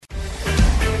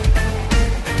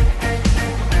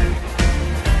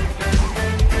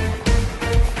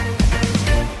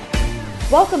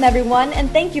Welcome, everyone, and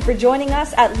thank you for joining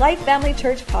us at Life Family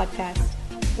Church Podcast.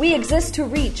 We exist to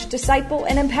reach, disciple,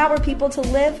 and empower people to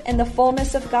live in the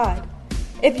fullness of God.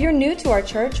 If you're new to our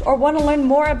church or want to learn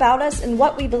more about us and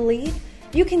what we believe,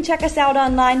 you can check us out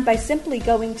online by simply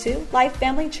going to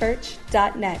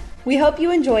lifefamilychurch.net. We hope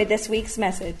you enjoy this week's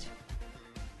message.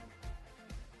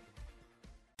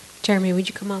 Jeremy, would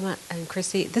you come on up? And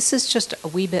Chrissy, this is just a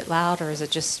wee bit loud, or is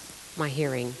it just my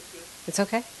hearing? It's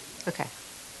okay? Okay.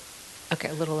 Okay,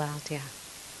 a little loud, yeah.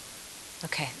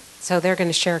 Okay, so they're going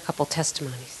to share a couple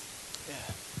testimonies. Yeah.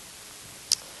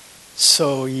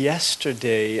 So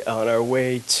yesterday, on our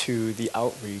way to the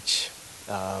outreach,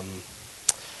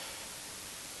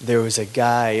 there was a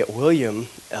guy, William,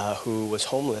 who was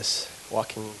homeless,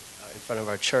 walking in front of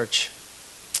our church.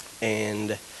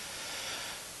 And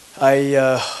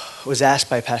I was asked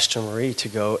by Pastor Marie to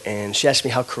go, and she asked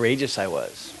me how courageous I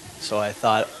was. So I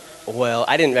thought, well,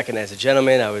 I didn't recognize the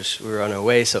gentleman. We were on our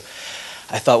way, so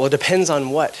I thought, well, it depends on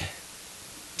what.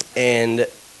 And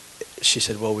she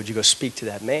said, well, would you go speak to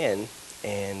that man?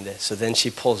 And so then she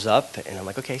pulls up, and I'm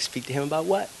like, okay, speak to him about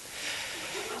what?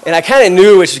 And I kind of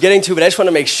knew what she was getting to, but I just want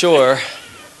to make sure.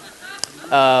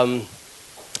 And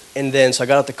then, so I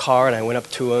got out the car, and I went up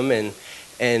to him,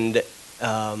 and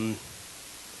I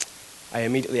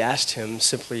immediately asked him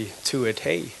simply to it,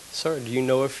 hey, sir, do you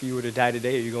know if you were to die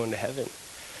today, are you going to heaven?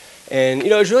 And,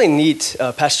 it was really neat,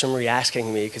 Pastor Marie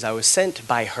asking me, because I was sent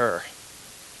by her.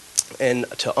 And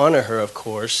to honor her, of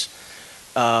course,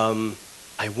 I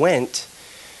went.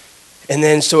 And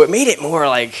then, so it made it more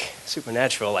like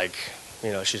supernatural, like,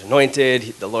 she's anointed.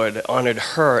 The Lord honored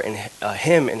her and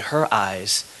him in her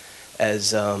eyes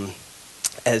as the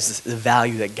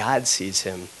value that God sees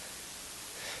him.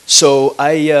 So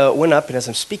I went up, and as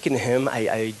I'm speaking to him,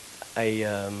 I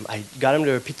got him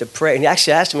to repeat the prayer. And he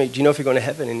actually asked me, do you know if you're going to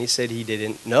heaven? And he said he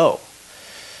didn't know.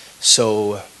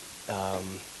 So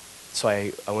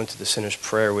I went to the sinner's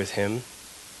prayer with him.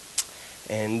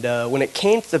 And when it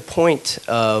came to the point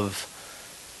of,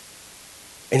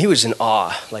 and he was in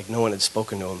awe, like no one had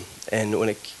spoken to him. And when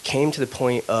it came to the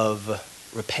point of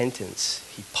repentance,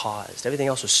 he paused. Everything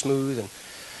else was smooth. And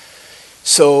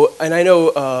so, and I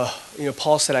know,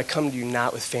 Paul said, I come to you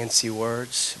not with fancy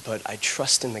words, but I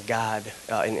trust in the God,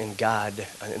 in God,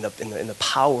 in the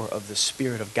power of the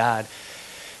Spirit of God.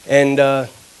 And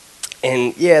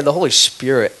yeah, the Holy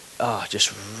Spirit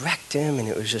just wrecked him, and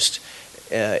it was just,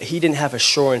 he didn't have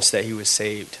assurance that he was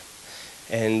saved.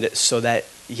 And so that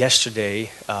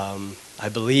yesterday, I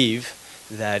believe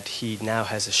that he now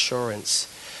has assurance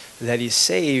that he's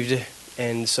saved.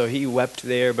 And so he wept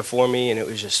there before me, and it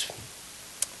was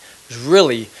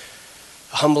really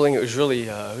humbling. It was really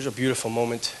it was a beautiful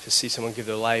moment to see someone give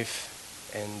their life.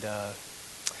 And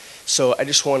so I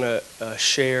just want to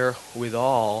share with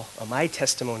all my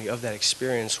testimony of that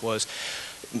experience was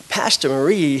Pastor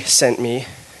Marie sent me,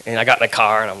 and I got in the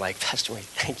car, and I'm like, Pastor Marie,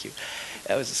 thank you.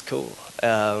 That was just cool.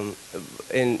 But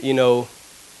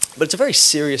it's a very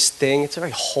serious thing. It's a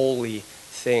very holy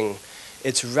thing.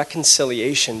 It's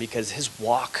reconciliation, because his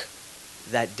walk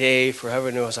that day,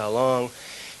 forever knows how long,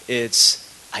 it's,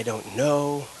 I don't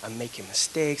know, I'm making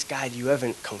mistakes. God, you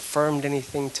haven't confirmed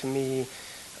anything to me.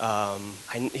 And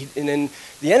then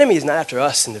the enemy is not after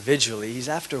us individually. He's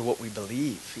after what we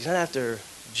believe. He's not after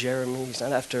Jeremy. He's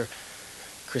not after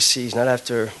Chrissy. He's not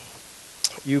after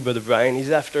you, Brother Brian.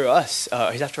 He's after us.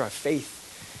 He's after our faith.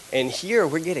 And here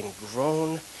we're getting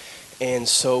grown. And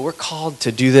so we're called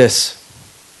to do this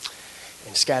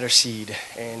and scatter seed.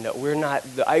 And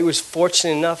I was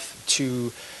fortunate enough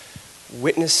to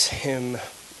witness him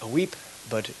weep,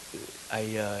 but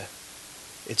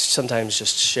it's sometimes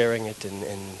just sharing it,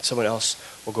 and someone else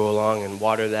will go along and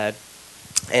water that.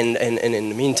 And in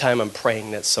the meantime, I'm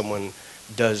praying that someone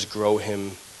does grow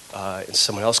him, and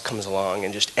someone else comes along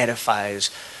and just edifies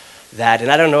that.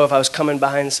 And I don't know if I was coming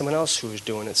behind someone else who was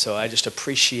doing it, so I just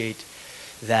appreciate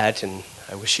that, and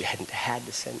I wish you hadn't had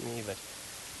to send me, but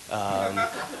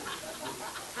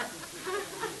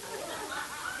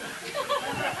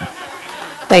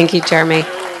Thank you, Jeremy.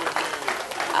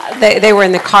 They were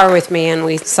in the car with me, and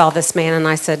we saw this man, and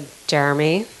I said,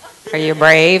 Jeremy, are you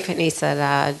brave? And he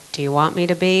said, do you want me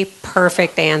to be?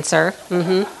 Perfect answer.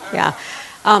 Yeah.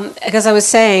 Because I was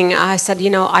saying, I said,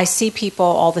 I see people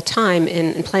all the time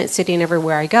in Plant City and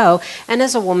everywhere I go, and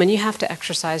as a woman, you have to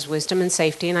exercise wisdom and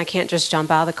safety, and I can't just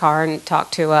jump out of the car and talk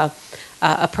to a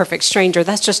perfect stranger.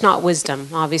 That's just not wisdom.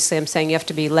 Obviously, I'm saying you have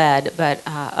to be led, but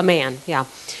a man, yeah.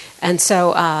 And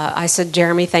so I said,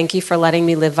 Jeremy, thank you for letting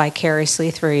me live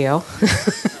vicariously through you.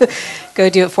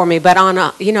 Go do it for me. But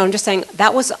I'm just saying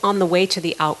that was on the way to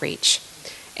the outreach.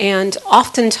 And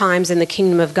oftentimes in the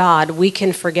kingdom of God, we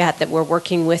can forget that we're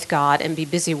working with God and be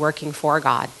busy working for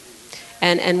God.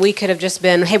 And we could have just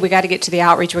been, hey, we got to get to the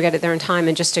outreach, we got to get there in time,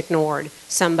 and just ignored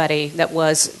somebody that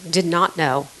did not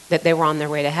know that they were on their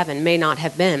way to heaven, may not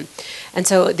have been. And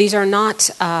so these are not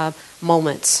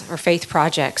moments or faith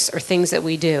projects or things that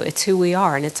we do. It's who we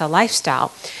are, and it's a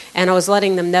lifestyle. And I was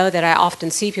letting them know that I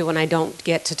often see people when I don't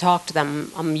get to talk to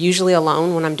them. I'm usually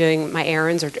alone when I'm doing my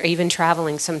errands or even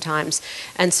traveling sometimes.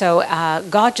 And so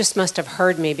God just must have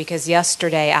heard me, because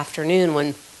yesterday afternoon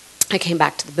when I came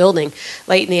back to the building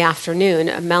late in the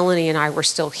afternoon, Melanie and I were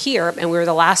still here, and we were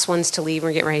the last ones to leave. We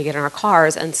were getting ready to get in our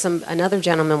cars, and another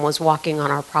gentleman was walking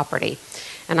on our property,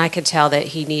 and I could tell that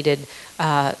he needed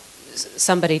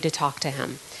somebody to talk to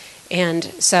him. And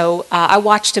so I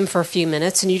watched him for a few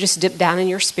minutes, and you just dip down in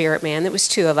your spirit, man. There was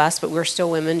two of us, but we were still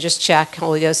women. Just check,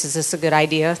 Holy Ghost, is this a good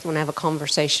idea? I want to have a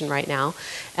conversation right now.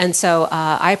 And so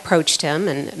I approached him,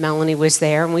 and Melanie was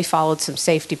there, and we followed some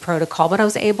safety protocol, but I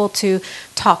was able to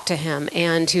talk to him.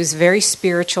 And he was a very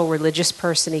spiritual, religious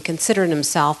person. He considered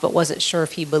himself, but wasn't sure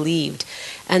if he believed.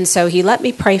 And so he let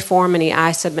me pray for him, and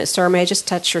I said, sir, may I just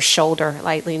touch your shoulder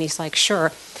lightly? And he's like,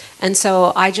 sure. And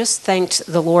so I just thanked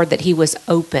the Lord that he was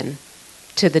open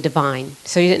to the divine.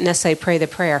 So he didn't necessarily pray the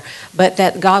prayer, but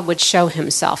that God would show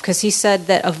himself, because he said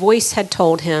that a voice had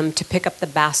told him to pick up the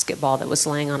basketball that was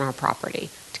laying on our property,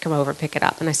 to come over and pick it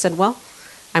up. And I said, well,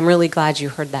 I'm really glad you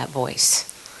heard that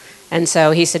voice. And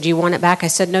so he said, do you want it back? I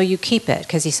said, no, you keep it,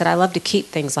 because he said, I love to keep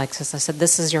things like this. I said,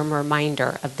 this is your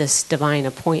reminder of this divine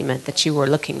appointment that you were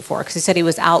looking for, because he said he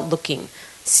was out looking,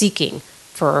 seeking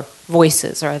for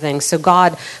voices or things. So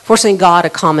fortunately, God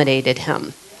accommodated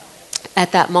him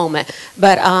at that moment.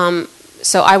 But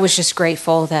so I was just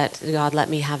grateful that God let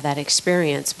me have that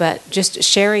experience. But just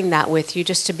sharing that with you,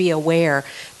 just to be aware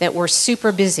that we're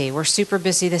super busy. We're super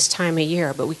busy this time of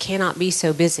year, but we cannot be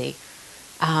so busy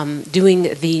doing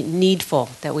the needful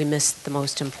that we miss the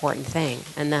most important thing.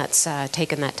 And that's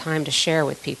taking that time to share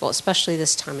with people, especially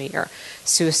this time of year.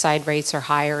 Suicide rates are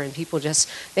higher, and people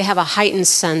they have a heightened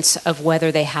sense of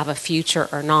whether they have a future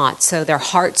or not. So their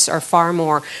hearts are far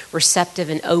more receptive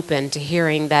and open to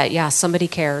hearing that, yeah, somebody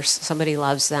cares, somebody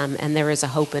loves them, and there is a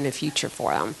hope and a future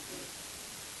for them.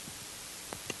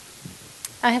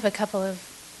 I have a couple of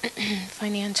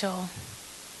financial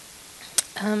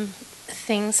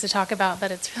things to talk about,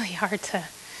 but it's really hard to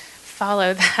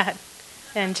follow that.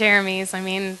 And Jeremy's,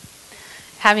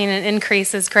 having an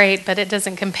increase is great, but it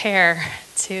doesn't compare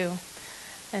to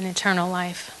an eternal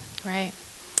life, right?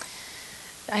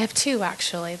 I have two,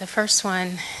 actually. The first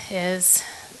one is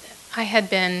I had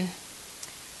been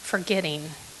forgetting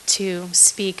to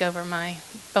speak over my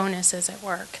bonuses at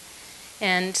work.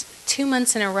 And 2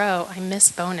 months in a row, I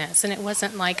missed bonus. And it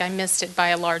wasn't like I missed it by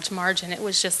a large margin. It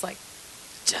was just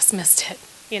missed it.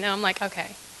 I'm like,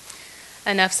 okay,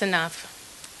 enough's enough.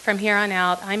 From here on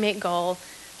out, I make goal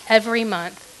every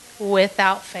month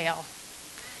without fail.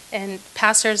 And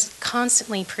pastors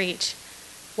constantly preach,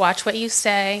 watch what you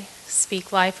say,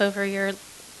 speak life over your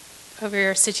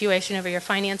situation, over your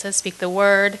finances, speak the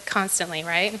word constantly,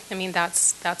 right?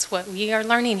 That's what we are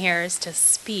learning here, is to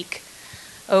speak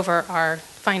over our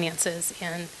finances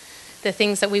and the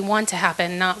things that we want to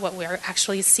happen, not what we're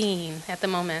actually seeing at the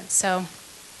moment. So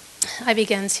I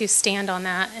began to stand on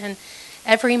that, and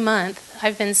every month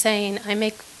I've been saying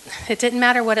it didn't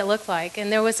matter what it looked like.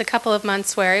 And there was a couple of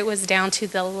months where it was down to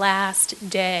the last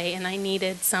day and I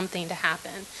needed something to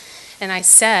happen. And I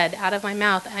said out of my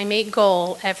mouth, I make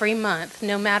goal every month,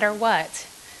 no matter what.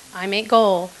 I make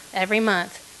goal every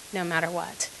month, no matter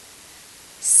what.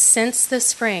 Since the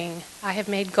spring, I have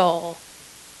made goal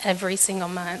every single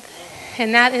month.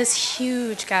 And that is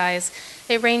huge, guys.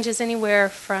 It ranges anywhere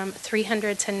from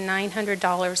 $300 to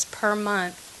 $900 per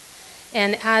month.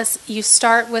 And as you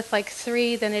start with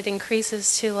 3, then it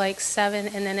increases to 7,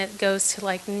 and then it goes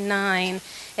to 9.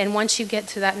 And once you get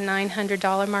to that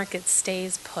 $900 mark, it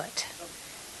stays put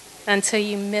until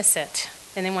you miss it.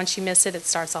 And then once you miss it, it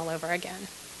starts all over again.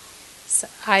 So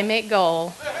I make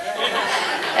goal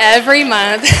every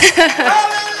month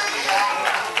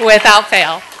without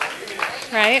fail,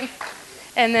 right?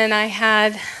 And then I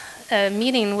had a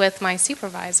meeting with my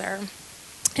supervisor,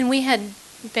 and we had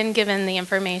been given the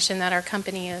information that our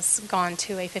company has gone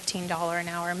to a $15 an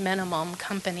hour minimum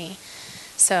company.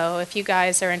 So if you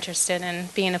guys are interested in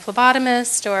being a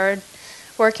phlebotomist or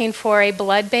working for a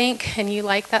blood bank and you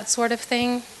like that sort of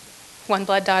thing,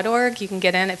 oneblood.org, you can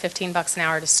get in at $15 an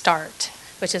hour to start,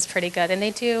 which is pretty good. And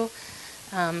they do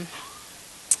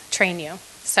train you.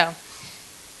 So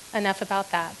enough about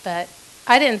that. But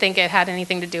I didn't think it had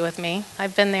anything to do with me.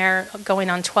 I've been there going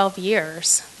on 12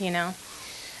 years,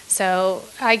 So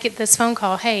I get this phone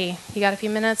call, hey, you got a few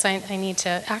minutes? I need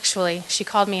to, actually, she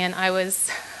called me and I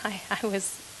was,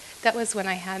 that was when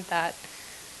I had that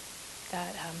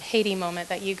Haiti moment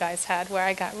that you guys had where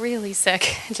I got really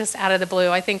sick just out of the blue.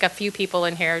 I think a few people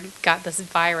in here got this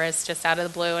virus just out of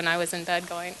the blue and I was in bed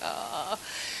going, oh.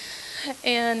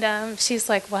 And she's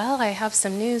like, well, I have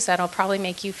some news that'll probably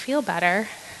make you feel better.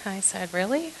 I said,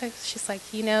 really? She's like,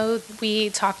 we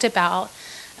talked about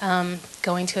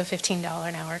going to a $15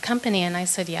 an hour company. And I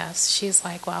said, yes. She's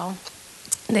like, well,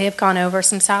 they have gone over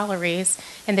some salaries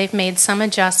and they've made some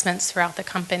adjustments throughout the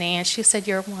company. And she said,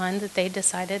 you're one that they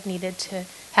decided needed to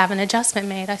have an adjustment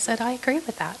made. I said, I agree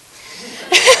with that.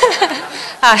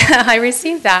 I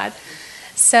received that.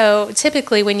 So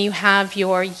typically when you have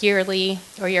your yearly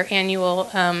or your annual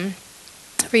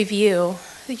review,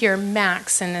 your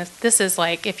max, and this is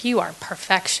like if you are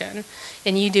perfection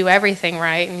and you do everything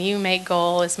right and you make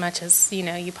goal as much as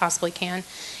you possibly can,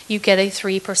 you get a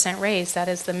 3% raise. That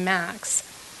is the max.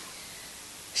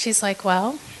 She's like,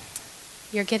 well,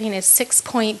 you're getting a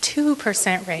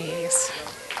 6.2% raise.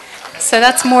 So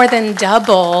that's more than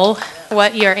double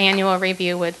what your annual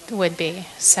review would be.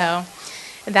 So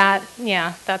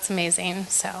that's amazing.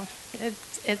 So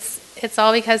it's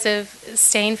all because of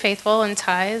staying faithful in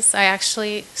tithes. I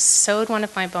actually sowed one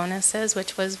of my bonuses,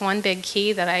 which was one big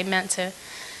key that I meant to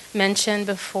mention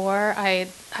before. I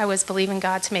was believing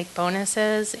God to make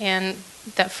bonuses, and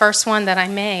the first one that I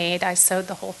made, I sowed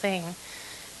the whole thing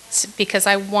because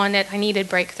I needed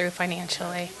breakthrough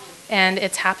financially, and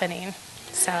it's happening.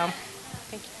 So,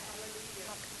 thank you.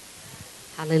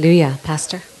 Hallelujah,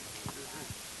 Pastor.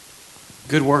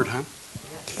 Good word, huh?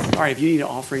 All right, if you need an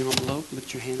offering envelope,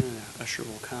 lift your hand and an usher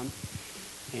will come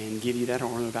and give you that,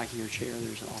 or in the back of your chair,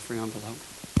 there's an offering envelope.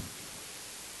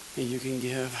 And you can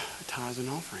give tithes and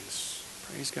offerings.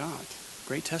 Praise God.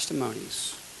 Great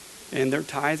testimonies. And they're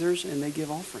tithers and they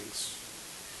give offerings.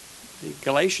 The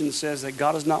Galatians says that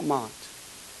God is not mocked.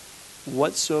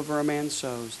 Whatsoever a man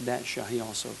sows, that shall he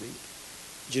also reap.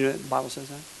 Did you know that the Bible says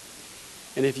that?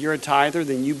 And if you're a tither,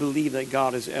 then you believe that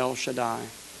God is El Shaddai.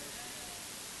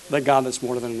 That God that's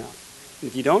more than enough. And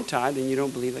if you don't tithe, then you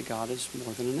don't believe that God is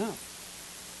more than enough.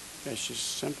 That's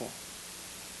just simple.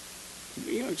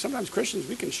 Sometimes Christians,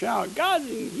 we can shout, God,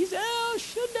 he's El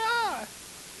Shaddai.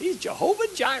 He's Jehovah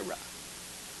Jireh.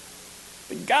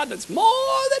 The God that's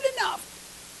more than enough.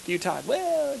 Do you tithe?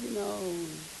 Well,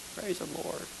 praise the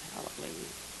Lord. Hallelujah.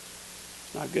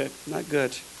 Not good. Not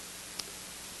good.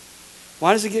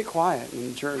 Why does it get quiet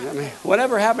in the church? I mean,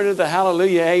 whatever happened to the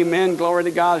hallelujah, amen, glory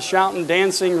to God, shouting,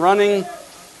 dancing, running?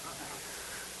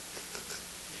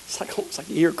 It's almost like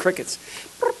you hear crickets.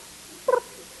 Oh,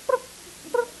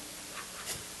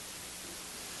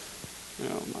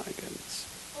 my goodness.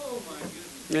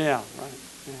 Yeah, right.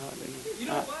 Yeah, You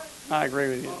know what? I agree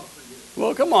with you.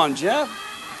 Well, come on, Jeff.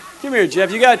 Come here,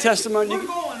 Jeff. You got a testimony? We're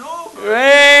going over.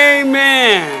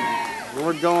 Amen.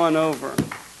 We're going over.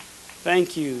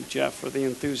 Thank you, Jeff, for the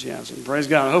enthusiasm. Praise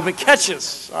God. I hope it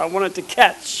catches. I want it to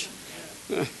catch.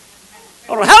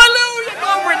 Hold on. Hallelujah.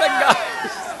 Glory to God.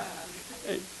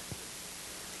 Hey.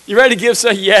 You ready to give?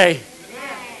 Say yay.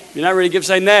 If you're not ready to give,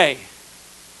 say nay.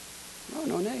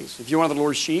 No nays. If you're one of the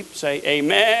Lord's sheep, say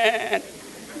amen.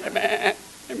 Amen.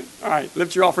 Amen. All right.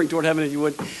 Lift your offering toward heaven if you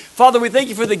would. Father, we thank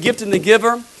you for the gift and the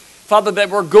giver. Father, that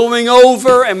we're going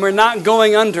over and we're not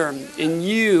going under. And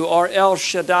you are El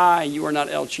Shaddai. You are not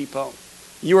El Cheapo.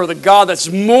 You are the God that's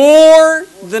more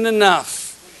than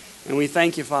enough. And we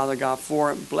thank you, Father God,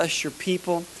 for it. Bless your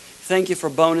people. Thank you for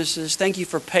bonuses. Thank you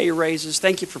for pay raises.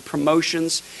 Thank you for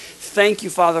promotions. Thank you,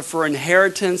 Father, for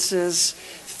inheritances.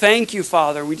 Thank you,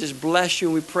 Father. We just bless you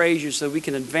and we praise you so we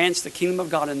can advance the kingdom of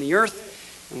God in the earth.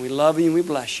 And we love you and we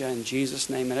bless you in Jesus'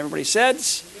 name. And everybody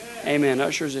says, amen.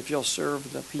 Ushers, if you'll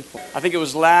serve the people. I think it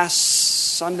was last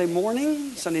Sunday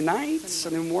morning, Sunday night,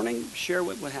 Sunday morning. Share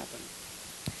what happened.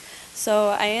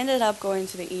 So I ended up going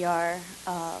to the ER,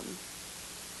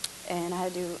 and I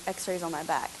had to do x-rays on my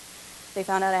back. They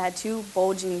found out I had 2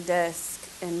 bulging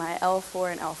discs in my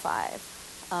L4 and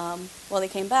L5. Well, they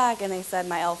came back and they said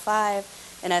my L5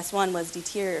 and S1 was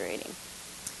deteriorating.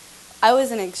 I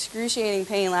was in excruciating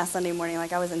pain last Sunday morning,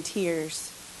 like I was in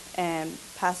tears. And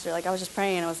Pastor, I was just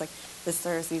praying, I was like, this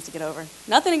service needs to get over.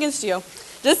 Nothing against you,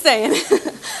 just saying.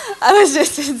 I was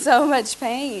just in so much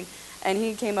pain. And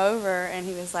he came over and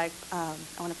he was like, I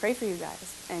want to pray for you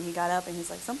guys. And he got up and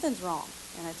he's like, something's wrong.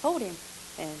 And I told him.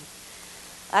 And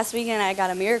last weekend I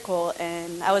got a miracle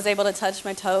and I was able to touch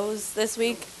my toes this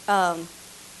week.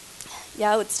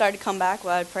 It would start to come back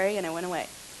while I'd pray and it went away.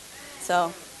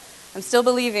 So I'm still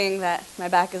believing that my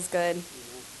back is good.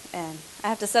 And I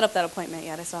have to set up that appointment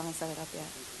yet. I still haven't set it up yet.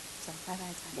 So I've had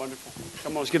time. Wonderful.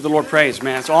 Come on, let's give the Lord praise,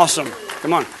 man. It's awesome.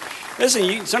 Come on.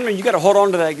 Listen, sometimes you got to hold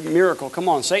on to that miracle. Come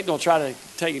on, Satan will try to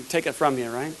take it from you,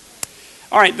 right?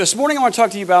 All right, this morning I want to talk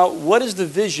to you about what is the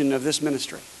vision of this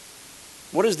ministry.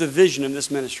 What is the vision of this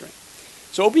ministry?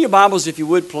 So open your Bibles, if you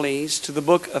would, please, to the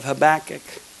book of Habakkuk.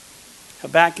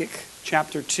 Habakkuk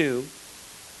chapter 2.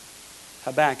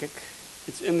 Habakkuk.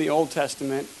 It's in the Old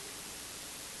Testament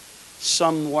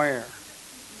somewhere.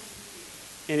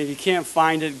 And if you can't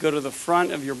find it, go to the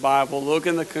front of your Bible, look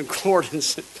in the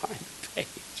concordance and find the page.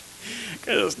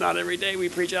 Because it's not every day we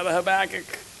preach out of Habakkuk.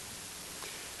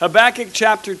 Habakkuk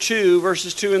chapter 2,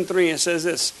 verses 2 and 3, it says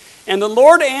this, "And the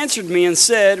Lord answered me and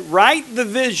said, Write the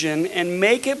vision and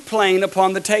make it plain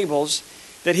upon the tables,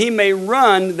 that he may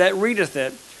run that readeth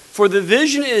it. For the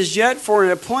vision is yet for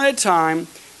an appointed time,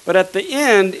 but at the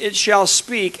end it shall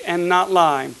speak and not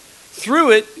lie.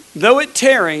 Through it, though it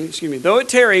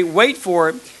tarry, wait for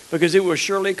it, because it will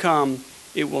surely come,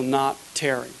 it will not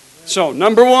tarry." So,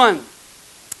 number one,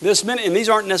 and these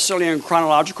aren't necessarily in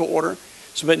chronological order,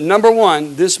 but number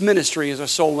one, this ministry is a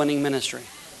soul-winning ministry.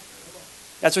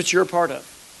 That's what you're a part of.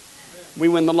 We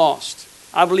win the lost.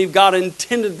 I believe God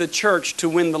intended the church to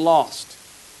win the lost.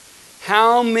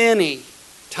 How many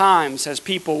times has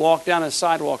people walked down a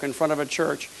sidewalk in front of a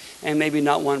church and maybe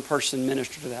not one person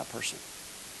ministered to that person?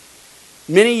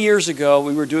 Many years ago,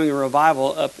 we were doing a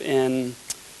revival up in,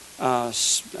 I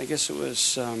guess it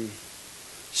was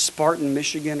Spartan,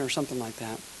 Michigan or something like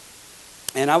that.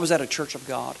 And I was at a Church of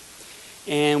God.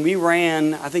 And we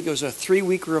ran, I think it was a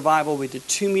 3-week revival. We did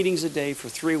 2 meetings a day for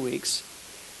 3 weeks.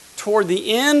 Toward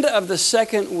the end of the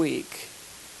second week,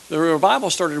 the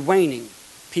revival started waning.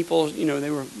 People,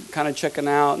 they were kind of checking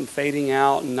out and fading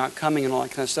out and not coming and all that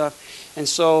kind of stuff. And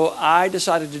so I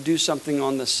decided to do something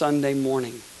on the Sunday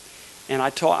morning. And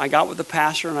I got with the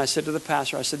pastor and I said to the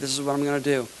pastor, I said, this is what I'm going to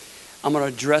do. I'm going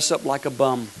to dress up like a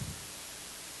bum.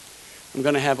 I'm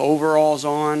going to have overalls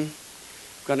on.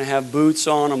 I'm going to have boots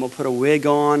on. I'm going to put a wig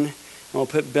on. I'm going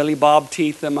to put Billy Bob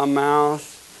teeth in my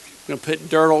mouth. I'm going to put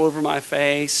dirt all over my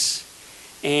face.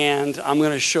 And I'm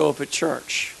going to show up at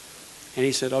church. And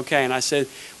he said, okay. And I said,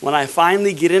 when I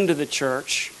finally get into the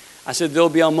church, I said, there'll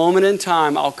be a moment in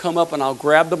time, I'll come up and I'll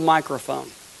grab the microphone.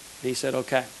 And he said,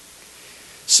 okay.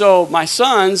 So my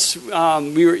sons,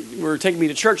 were taking me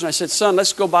to church, and I said, son,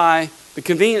 let's go by the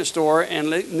convenience store and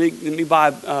let me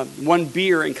buy one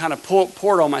beer and kind of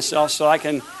pour it on myself so I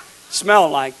can smell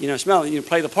play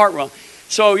the part well.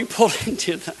 So we pulled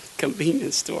into the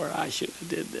convenience store. I shouldn't have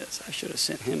did this. I should have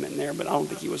sent him in there, but I don't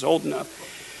think he was old enough.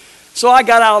 So I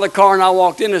got out of the car and I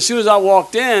walked in. As soon as I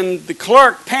walked in, the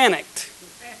clerk panicked.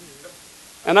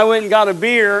 And I went and got a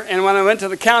beer, and when I went to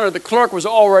the counter, the clerk was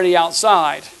already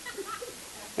outside.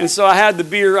 And so I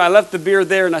left the beer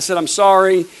there, and I said, I'm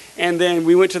sorry. And then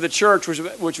we went to the church,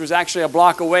 which was actually a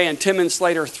block away, and 10 minutes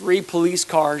later, 3 police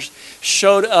cars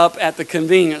showed up at the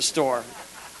convenience store.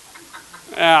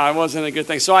 Yeah, it wasn't a good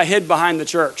thing. So I hid behind the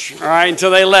church, all right,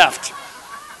 until they left.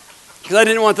 Because I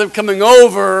didn't want them coming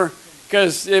over,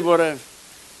 because it would have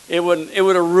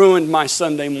ruined my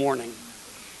Sunday morning.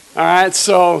 All right,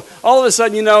 so all of a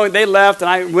sudden, they left, and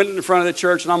I went in front of the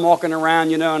church, and I'm walking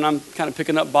around, and I'm kind of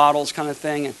picking up bottles kind of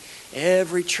thing, and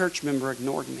every church member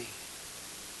ignored me.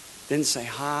 Didn't say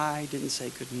hi, didn't say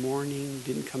good morning,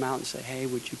 didn't come out and say, hey,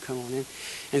 would you come on in?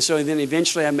 And so then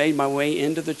eventually I made my way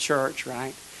into the church,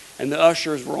 right? And the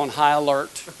ushers were on high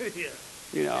alert.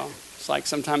 It's like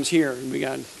sometimes here we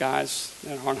got guys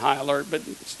that are on high alert, but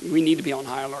we need to be on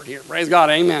high alert here. Praise God,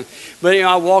 amen. But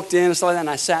I walked in and stuff like that, and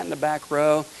I sat in the back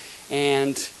row,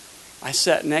 and I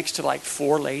sat next to like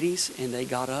 4 ladies, and they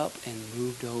got up and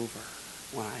moved over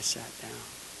when I sat down.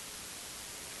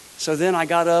 So then I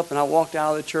got up and I walked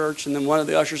out of the church, and then one of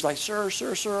the ushers like, sir,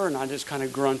 sir, sir, and I just kind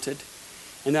of grunted.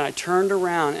 And then I turned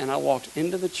around and I walked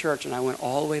into the church, and I went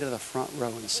all the way to the front row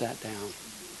and sat down.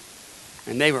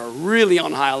 And they were really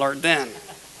on high alert then.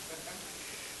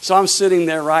 So I'm sitting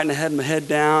there right, and I had my head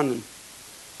down,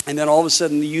 and then all of a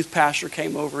sudden the youth pastor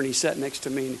came over and he sat next to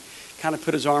me and kind of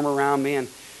put his arm around me, and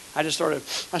I started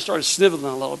sniveling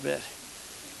a little bit.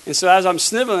 And so as I'm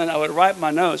sniveling, I would wipe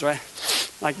my nose, right,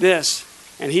 like this.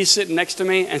 And he's sitting next to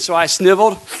me, and so I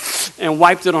sniveled and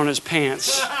wiped it on his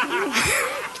pants.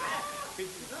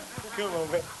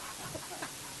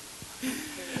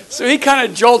 So he kind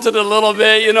of jolted a little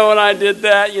bit, when I did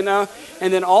that,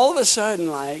 And then all of a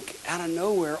sudden, like, out of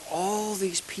nowhere, all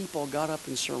these people got up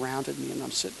and surrounded me, and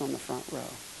I'm sitting on the front row.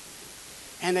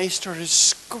 And they started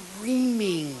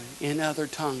screaming in other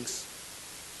tongues.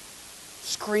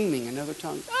 Screaming in other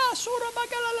tongues.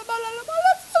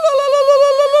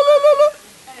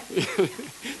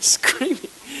 Screaming.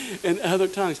 in other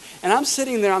tongues. And I'm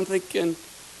sitting there, I'm thinking,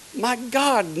 my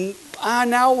God, I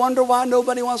now wonder why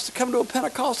nobody wants to come to a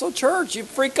Pentecostal church. You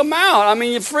freak them out. I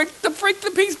mean, you freak them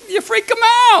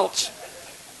out.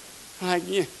 Like,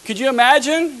 yeah. Could you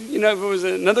imagine? You know, if it was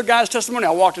another guy's testimony,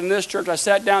 I walked in this church, I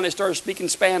sat down, they started speaking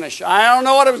Spanish. I don't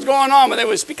know what was going on, but they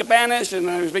were speaking Spanish, and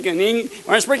they were speaking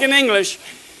English.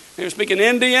 They were speaking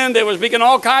Indian. They were speaking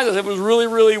all kinds of stuff. It was really,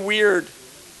 really weird.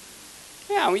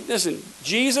 Yeah, listen,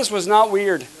 Jesus was not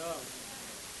weird.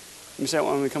 Let me say it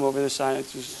when we come over this side.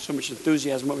 It's just so much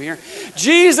enthusiasm over here.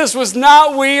 Jesus was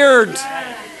not weird.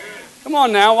 Come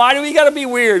on now. Why do we got to be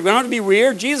weird? We don't have to be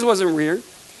weird. Jesus wasn't weird.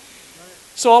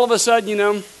 So all of a sudden, you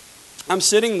know, I'm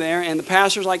sitting there, and the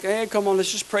pastor's like, hey, come on,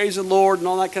 let's just praise the Lord and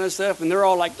all that kind of stuff. And they're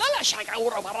all like,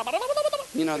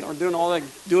 you know, they're doing all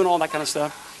that kind of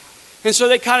stuff. And so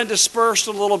they kind of dispersed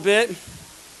a little bit.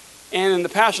 And then the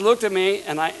pastor looked at me,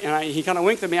 and he kind of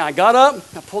winked at me. I got up,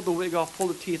 I pulled the wig off, pulled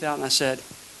the teeth out, and I said,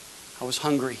 I was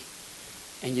hungry,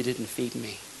 and you didn't feed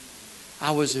me.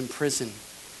 I was in prison,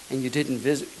 and you didn't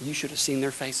visit. You should have seen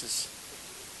their faces.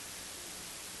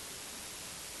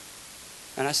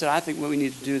 And I said, I think what we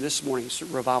need to do this morning's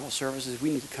revival service is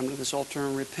we need to come to this altar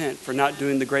and repent for not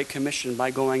doing the Great Commission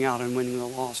by going out and winning the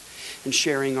lost and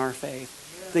sharing our faith.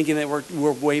 Thinking that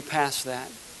we're way past that.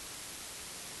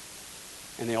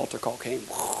 And the altar call came.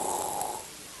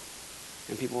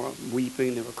 And people were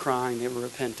weeping, they were crying, they were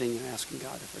repenting and asking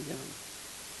God to forgive them.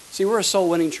 See, we're a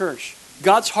soul-winning church.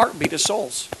 God's heartbeat is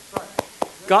souls.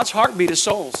 God's heartbeat is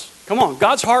souls. Come on,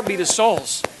 God's heartbeat is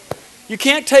souls. You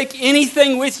can't take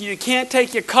anything with you. You can't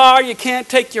take your car, you can't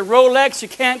take your Rolex, you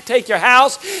can't take your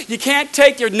house, you can't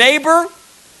take your neighbor.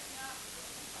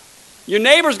 Your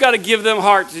neighbor's got to give them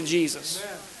heart to Jesus.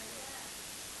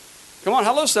 Come on,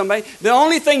 hello somebody. The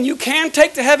only thing you can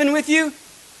take to heaven with you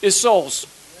is souls.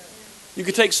 You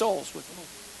can take souls with you.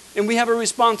 And we have a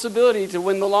responsibility to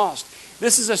win the lost.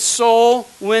 This is a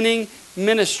soul-winning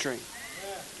ministry.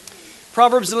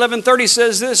 Proverbs 11:30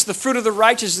 says this, the fruit of the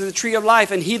righteous is the tree of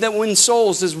life, and he that wins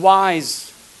souls is wise.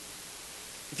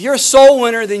 If you're a soul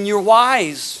winner, then you're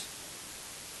wise.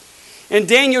 In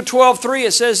Daniel 12:3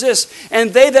 it says this,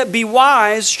 and they that be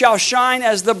wise shall shine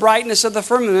as the brightness of the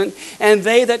firmament, and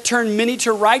they that turn many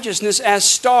to righteousness as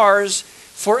stars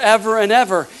forever and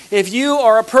ever. If you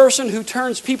are a person who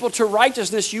turns people to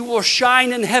righteousness, you will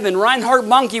shine in heaven. Reinhard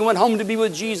Bonnke went home to be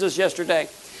with Jesus yesterday.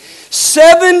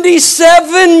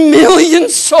 77 million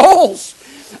souls.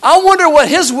 I wonder what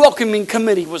his welcoming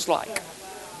committee was like.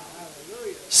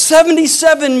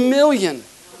 77 million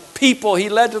people he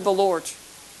led to the Lord.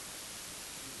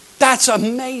 That's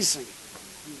amazing.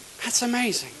 That's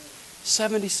amazing.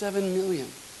 77 million.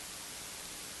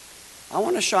 I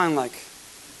want to shine like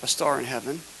a star in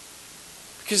heaven.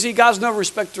 Because see, God's no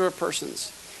respecter of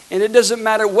persons. And it doesn't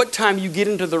matter what time you get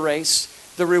into the race,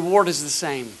 the reward is the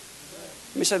same.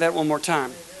 Let me say that one more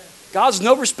time. God's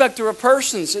no respecter of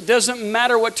persons. It doesn't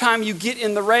matter what time you get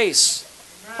in the race.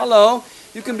 Hello.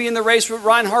 You can be in the race with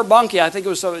Reinhard Bonnke. I think it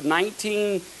was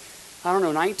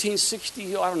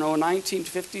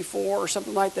 1954 or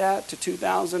something like that to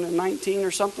 2019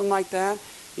 or something like that.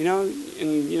 You know,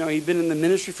 and you know, he'd been in the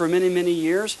ministry for many, many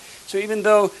years. So even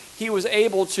though he was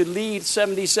able to lead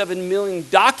 77 million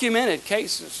documented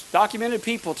cases, documented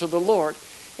people to the Lord,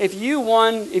 if you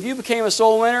became a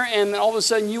soul winner and all of a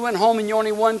sudden you went home and you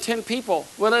only won 10 people,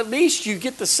 well, at least you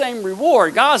get the same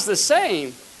reward. God's the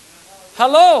same.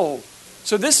 Hello.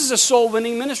 So this is a soul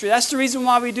winning ministry. That's the reason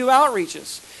why we do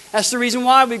outreaches. That's the reason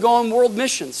why we go on world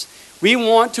missions. We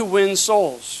want to win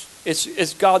souls.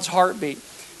 It's God's heartbeat.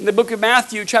 In the book of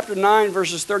Matthew, chapter 9,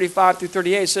 verses 35 through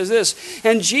 38, says this,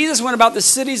 and Jesus went about the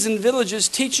cities and villages,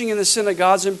 teaching in the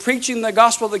synagogues and preaching the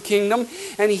gospel of the kingdom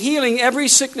and healing every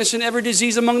sickness and every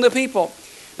disease among the people.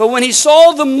 But when he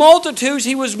saw the multitudes,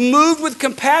 he was moved with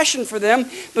compassion for them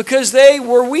because they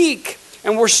were weak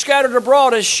and were scattered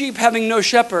abroad as sheep having no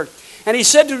shepherd. And he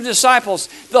said to the disciples,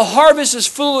 the harvest is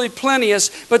fully plenteous,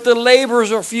 but the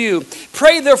laborers are few.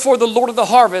 Pray therefore the Lord of the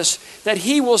harvest that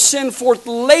he will send forth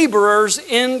laborers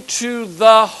into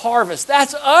the harvest.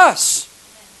 That's us.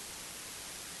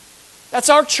 That's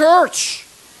our church.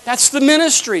 That's the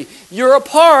ministry. You're a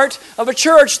part of a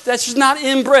church that's just not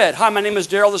inbred. Hi, my name is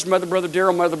Daryl. This is Brother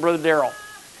Daryl, Brother Daryl.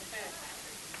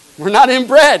 We're not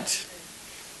inbred.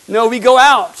 No, we go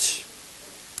out.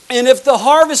 And if the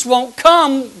harvest won't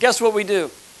come, guess what we do?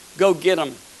 Go get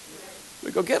them.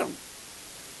 We go get them.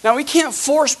 Now, we can't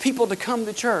force people to come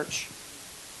to church.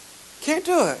 Can't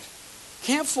do it.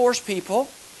 Can't force people.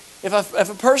 If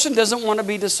a person doesn't want to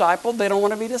be discipled, they don't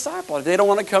want to be discipled. If they don't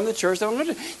want to come to church, they don't want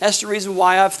to. That's the reason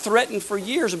why I've threatened for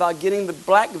years about getting the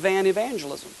black van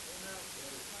evangelism.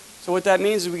 So what that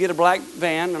means is we get a black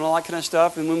van and all that kind of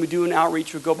stuff, and when we do an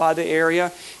outreach, we go by the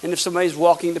area, and if somebody's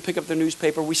walking to pick up their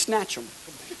newspaper, we snatch them.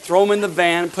 Throw them in the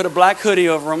van, put a black hoodie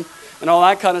over them, and all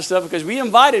that kind of stuff, because we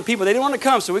invited people. They didn't want to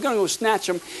come, so we're going to go snatch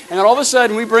them. And then all of a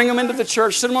sudden, we bring them into the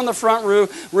church, sit them on the front row,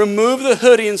 remove the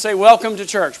hoodie, and say, welcome to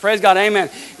church. Praise God,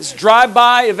 amen. It's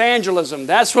drive-by evangelism.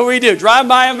 That's what we do,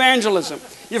 drive-by evangelism.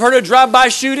 You've heard of drive-by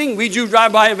shooting? We do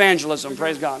drive-by evangelism,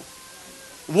 praise God.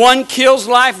 One kills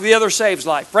life, the other saves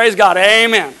life. Praise God,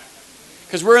 amen.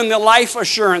 Because we're in the life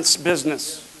assurance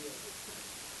business.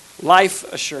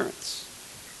 Life assurance.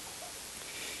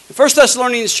 In 1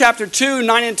 Thessalonians chapter 2,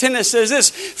 9 and 10, it says this,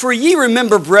 for ye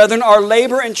remember, brethren, our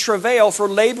labor and travail for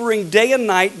laboring day and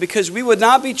night, because we would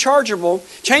not be changeable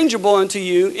unto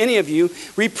you, any of you.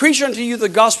 We preach unto you the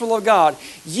gospel of God.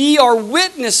 Ye are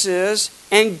witnesses,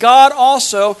 and God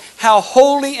also, how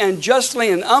holy and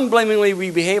justly and unblameably we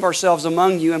behave ourselves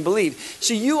among you and believe.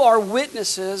 So you are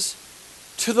witnesses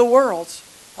to the world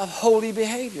of holy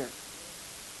behavior.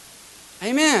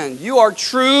 Amen. You are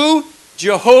true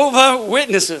Jehovah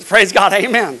Witnesses. Praise God.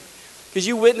 Amen. Because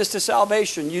you witness to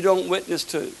salvation. You don't witness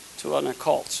to an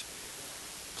occult.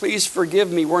 Please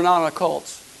forgive me. We're not an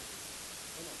occult.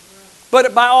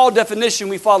 But by all definition,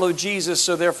 we follow Jesus,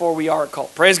 so therefore we are a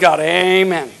cult. Praise God.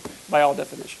 Amen. By all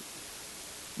definition.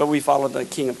 But we follow the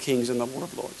King of Kings and the Lord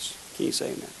of Lords. Can you say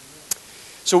amen?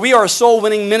 So we are a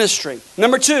soul-winning ministry.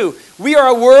 Number 2, we are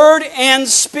a word and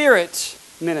spirit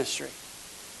ministry.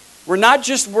 We're not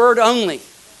just word only.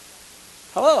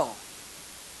 Hello.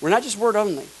 We're not just word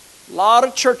only. A lot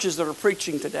of churches that are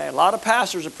preaching today, a lot of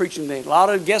pastors are preaching today, a lot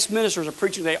of guest ministers are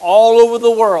preaching today all over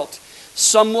the world.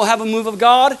 Some will have a move of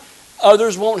God,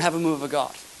 others won't have a move of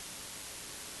God.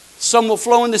 Some will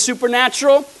flow in the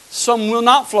supernatural, some will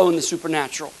not flow in the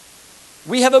supernatural.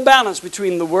 We have a balance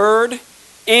between the Word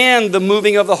and the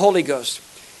moving of the Holy Ghost.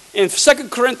 In 2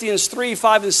 Corinthians 3,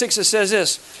 5, and 6, it says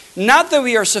this, not that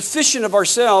we are sufficient of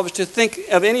ourselves to think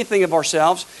of anything of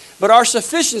ourselves, but our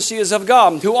sufficiency is of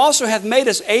God, who also hath made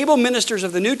us able ministers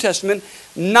of the New Testament,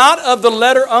 not of the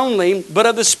letter only, but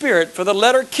of the Spirit. For the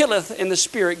letter killeth, and the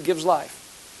Spirit gives life.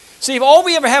 See, if all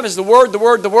we ever have is the Word, the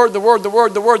Word, the Word, the Word, the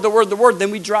Word, the Word, the Word, the Word,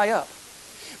 then we dry up.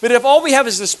 But if all we have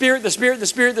is the Spirit, the Spirit, the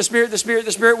Spirit, the Spirit, the Spirit,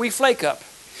 the Spirit, we flake up.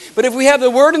 But if we have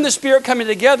the Word and the Spirit coming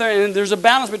together and there's a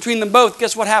balance between them both,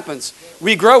 guess what happens?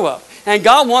 We grow up. And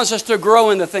God wants us to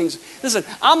grow into things. Listen,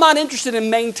 I'm not interested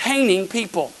in maintaining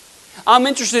people. I'm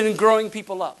interested in growing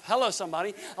people up. Hello,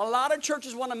 somebody. A lot of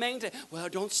churches want to maintain. Well,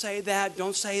 don't say that.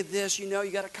 Don't say this. You know,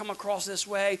 you got to come across this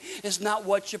way. It's not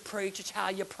what you preach. It's how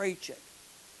you preach it.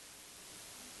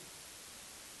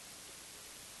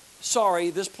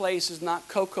 Sorry, this place is not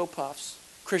Cocoa Puffs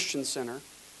Christian Center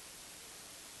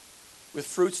with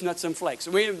fruits, nuts, and flakes.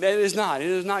 It is not. It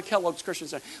is not Kellogg's Christian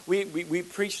Center. We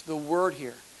preach the Word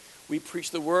here. We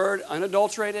preach the Word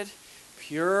unadulterated,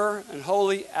 pure and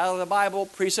holy, out of the Bible,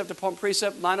 precept upon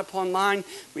precept, line upon line.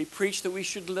 We preach that we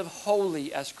should live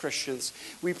holy as Christians.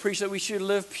 We preach that we should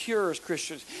live pure as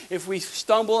Christians. If we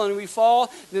stumble and we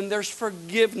fall, then there's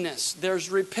forgiveness, there's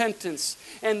repentance,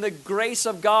 and the grace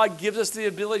of God gives us the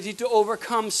ability to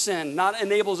overcome sin, not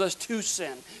enables us to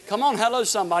sin. Come on, hello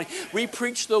somebody. We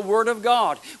preach the Word of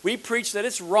God. We preach that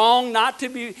it's wrong not to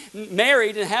be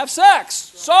married and have sex.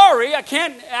 Sorry,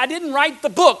 I didn't write the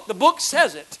book. The book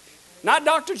says it. Not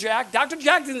Dr. Jack. Dr.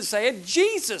 Jack didn't say it.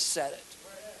 Jesus said it.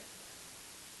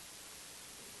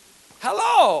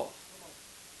 Hello.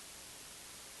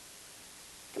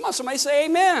 Come on, somebody say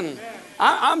amen.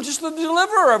 I'm just the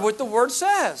deliverer of what the Word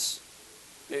says.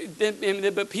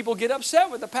 But people get upset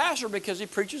with the pastor because he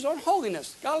preaches on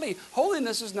holiness. Golly,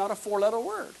 holiness is not a 4-letter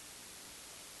word.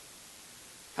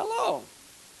 Hello.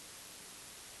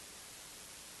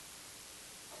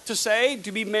 To say,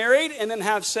 to be married and then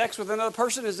have sex with another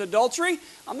person is adultery,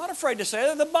 I'm not afraid to say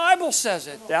that. The Bible says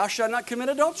it. Thou shalt not commit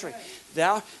adultery.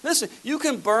 Listen, you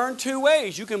can burn 2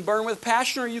 ways. You can burn with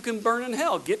passion or you can burn in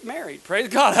hell. Get married. Praise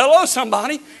God. Hello,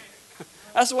 somebody.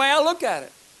 That's the way I look at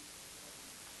it.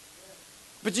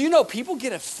 But do you know people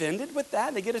get offended with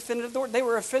that? They get offended at the word. They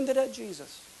were offended at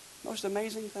Jesus. Most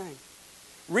amazing thing.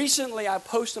 Recently, I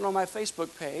posted on my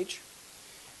Facebook page,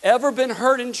 ever been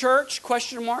hurt in church? ?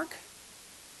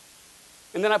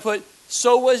 And then I put,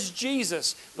 so was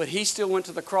Jesus, but he still went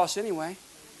to the cross anyway.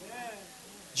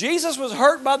 Jesus was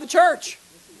hurt by the church.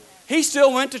 He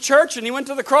still went to church and he went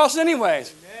to the cross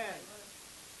anyways.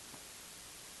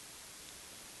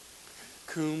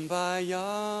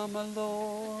 Kumbaya, my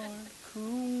Lord,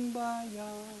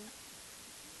 kumbaya.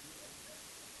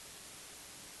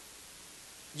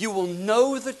 You will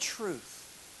know the truth.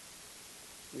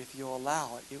 And if you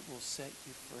allow it, it will set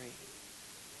you free.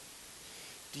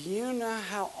 Do you know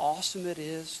how awesome it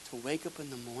is to wake up in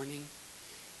the morning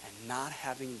and not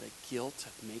having the guilt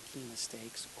of making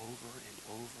mistakes over and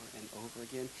over and over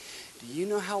again? Do you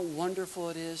know how wonderful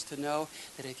it is to know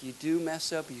that if you do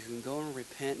mess up, you can go and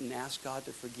repent and ask God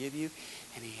to forgive you,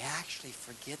 and He actually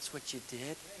forgets what you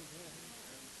did?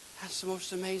 That's the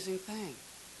most amazing thing.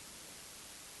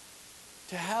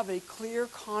 To have a clear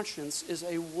conscience is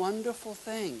a wonderful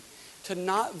thing. To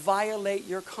not violate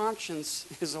your conscience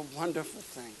is a wonderful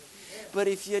thing. But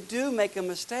if you do make a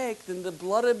mistake, then the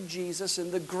blood of Jesus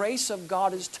and the grace of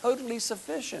God is totally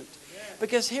sufficient.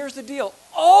 Because here's the deal.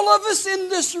 All of us in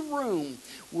this room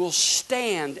will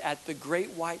stand at the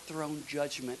great white throne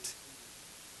judgment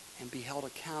and be held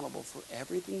accountable for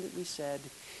everything that we said,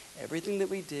 everything that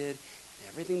we did, and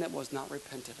everything that was not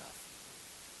repented of.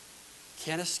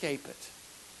 Can't escape it.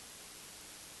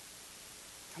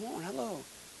 Come on, hello.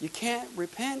 You can't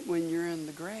repent when you're in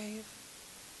the grave.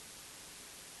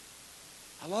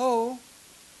 Hello?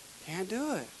 Can't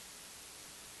do it.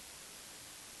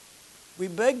 We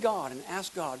beg God and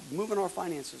ask God, move in our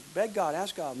finances. Beg God,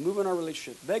 ask God, move in our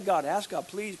relationship. Beg God, ask God,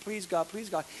 please, please God, please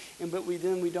God. But we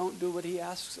don't do what He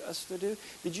asks us to do.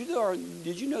 Did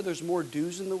you know there's more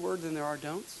do's in the Word than there are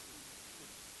don'ts?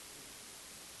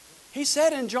 He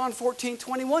said in John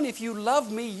 14:21, if you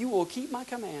love me, you will keep my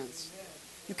commands.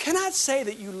 You cannot say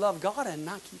that you love God and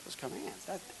not keep His commands.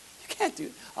 You can't do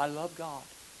it. I love God.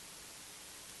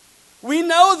 We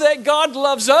know that God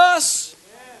loves us.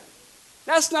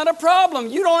 That's not a problem.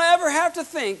 You don't ever have to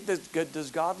think,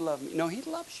 does God love me? No, He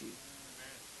loves you.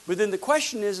 But then the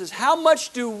question is how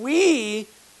much do we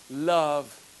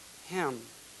love Him?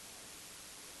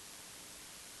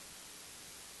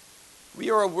 We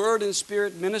are a word and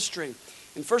spirit ministry.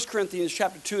 In 1 Corinthians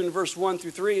chapter 2 and verse 1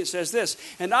 through 3, it says this,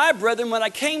 and I, brethren, when I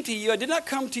came to you, I did not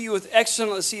come to you with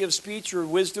excellency of speech or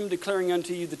wisdom, declaring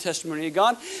unto you the testimony of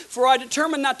God. For I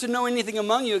determined not to know anything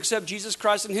among you except Jesus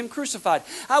Christ and Him crucified.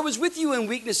 I was with you in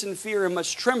weakness and fear and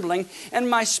much trembling, and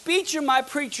my speech and my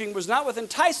preaching was not with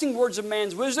enticing words of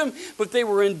man's wisdom, but they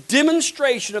were in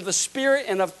demonstration of the Spirit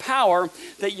and of power,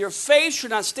 that your faith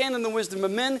should not stand in the wisdom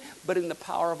of men, but in the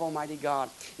power of Almighty God.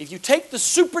 If you take the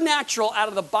supernatural out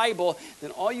of the Bible, then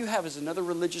all you have is another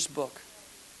religious book.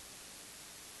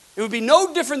 It would be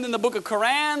no different than the book of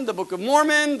Quran, the book of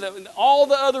Mormon, all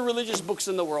the other religious books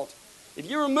in the world. If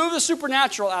you remove the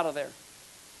supernatural out of there.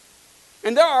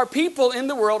 And there are people in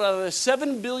the world, out of the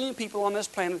 7 billion people on this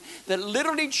planet, that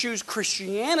literally choose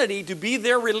Christianity to be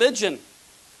their religion.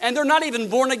 And they're not even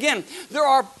born again. There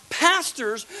are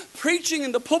pastors preaching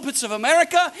in the pulpits of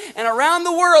America and around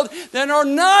the world that are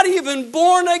not even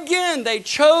born again. They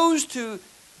chose to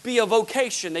be a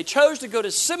vocation. They chose to go to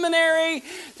seminary,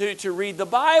 to read the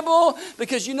Bible,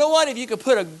 because you know what? If you could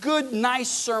put a good, nice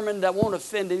sermon that won't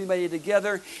offend anybody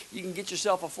together, you can get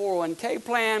yourself a 401k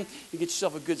plan, you get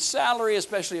yourself a good salary,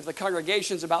 especially if the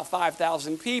congregation's about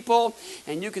 5,000 people,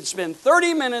 and you can spend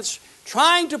 30 minutes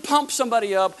trying to pump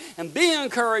somebody up and be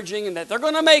encouraging and that they're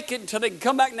going to make it until they can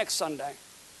come back next Sunday.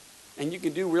 And you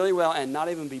can do really well and not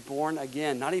even be born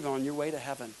again, not even on your way to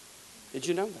heaven. Did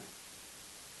you know that?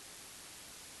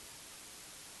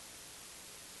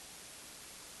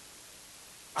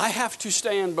 I have to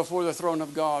stand before the throne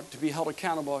of God to be held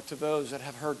accountable to those that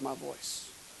have heard my voice.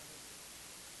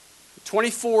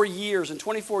 24 years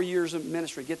of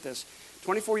ministry, get this,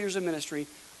 24 years of ministry,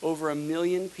 over 1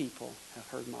 million people have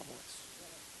heard my voice.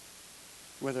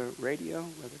 Whether radio,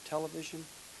 whether television,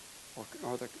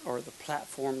 or the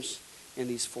platforms in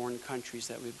these foreign countries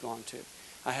that we've gone to.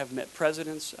 I have met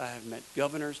presidents, I have met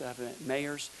governors, I have met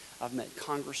mayors, I've met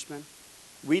congressmen.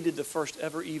 We did the first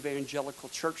ever evangelical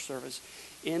church service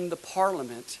in the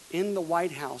parliament, in the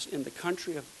White House, in the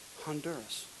country of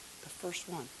Honduras. The first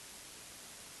one.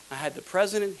 I had the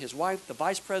president, his wife, the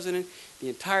vice president, the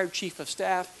entire chief of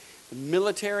staff, the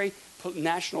military,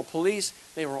 national police.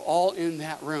 They were all in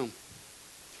that room.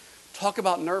 Talk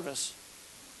about nervous.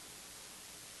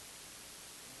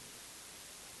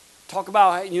 Talk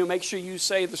about, make sure you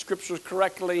say the scriptures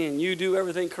correctly and you do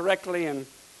everything correctly and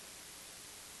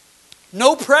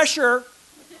no pressure.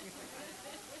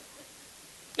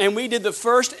 And we did the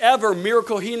first ever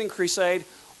miracle healing crusade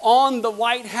on the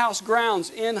White House grounds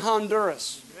in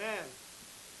Honduras. Amen.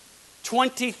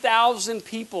 20,000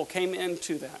 people came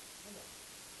into that.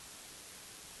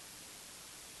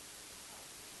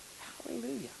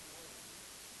 Hallelujah.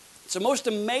 It's the most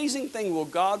amazing thing where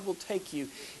God will take you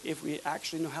if we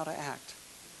actually know how to act.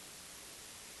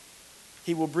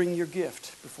 He will bring your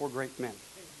gift before great men.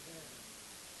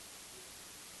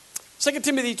 2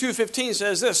 Timothy 2:15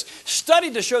 says this,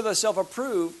 study to show thyself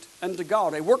approved unto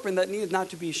God, a workman that needeth not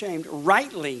to be ashamed,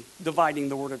 rightly dividing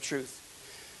the word of truth.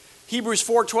 Hebrews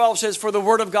 4:12 says, "For the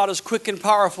word of God is quick and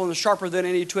powerful and sharper than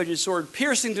any two-edged sword,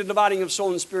 piercing to dividing of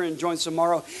soul and spirit and joints and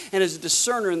marrow, and is a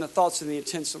discerner in the thoughts and the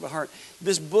intents of the heart."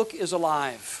 This book is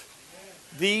alive.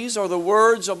 These are the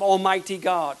words of Almighty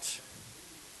God.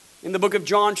 In the book of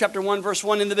John, chapter 1, verse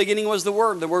 1, "In the beginning was the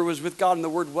Word. The Word was with God, and the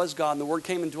Word was God. And the Word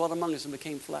came and dwelt among us and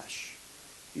became flesh."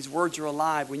 These words are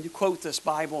alive. When you quote this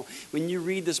Bible, when you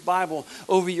read this Bible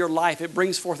over your life, it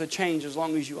brings forth a change as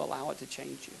long as you allow it to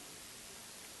change you.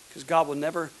 Because God will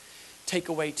never take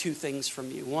away two things from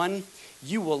you. One,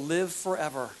 you will live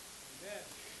forever.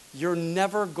 You're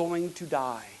never going to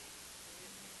die.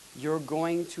 You're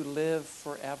going to live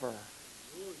forever.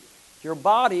 Your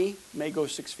body may go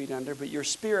 6 feet under, but your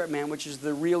spirit, man, which is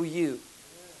the real you.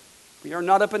 We are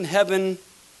not up in heaven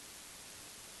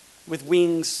with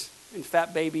wings and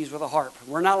fat babies with a harp.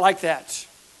 We're not like that.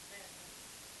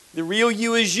 The real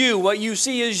you is you. What you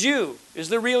see is you, is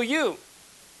the real you.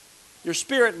 Your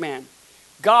spirit man.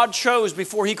 God chose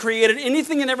before He created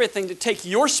anything and everything to take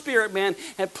your spirit man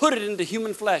and put it into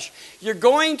human flesh. You're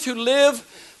going to live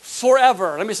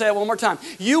forever. Let me say that one more time.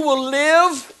 You will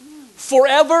live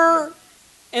forever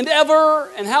and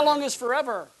ever. And how long is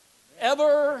forever?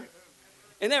 Ever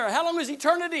and ever. How long is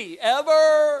eternity?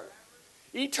 Ever.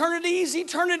 Eternities,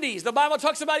 eternities. The Bible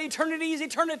talks about eternities,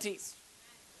 eternities.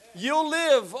 You'll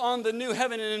live on the new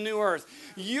heaven and a new earth.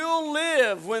 You'll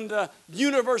live when the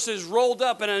universe is rolled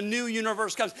up and a new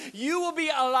universe comes. You will be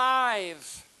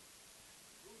alive.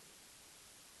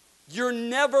 You're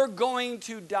never going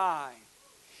to die.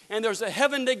 And there's a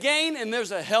heaven to gain and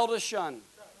there's a hell to shun.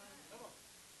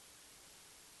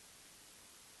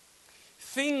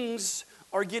 Things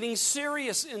are getting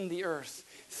serious in the earth.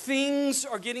 Things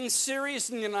are getting serious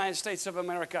in the United States of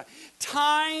America.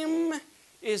 Time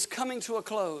is coming to a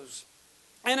close.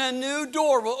 And a new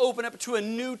door will open up to a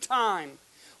new time.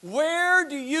 Where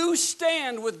do you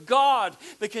stand with God?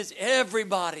 Because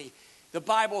everybody, the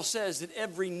Bible says that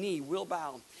every knee will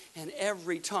bow and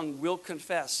every tongue will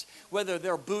confess. Whether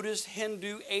they're Buddhist,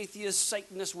 Hindu, atheist,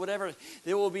 Satanist, whatever,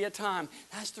 there will be a time.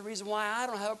 That's the reason why I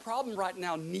don't have a problem right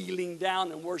now kneeling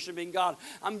down and worshiping God.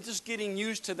 I'm just getting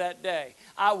used to that day.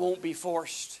 I won't be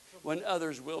forced when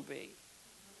others will be.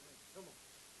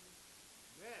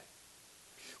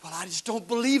 Well, I just don't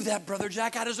believe that, Brother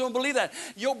Jack. I just don't believe that.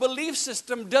 Your belief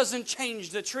system doesn't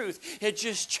change the truth. It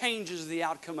just changes the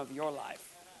outcome of your life.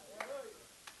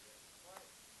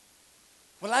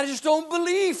 Well, I just don't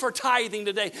believe for tithing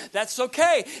today. That's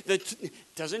okay. It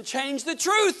doesn't change the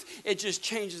truth. It just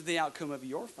changes the outcome of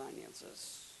your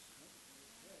finances.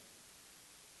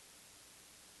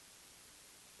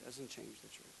 It doesn't change the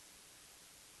truth.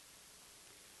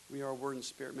 We are a word and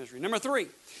spirit ministry. Number 3,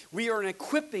 we are an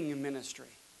equipping ministry.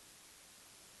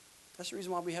 That's the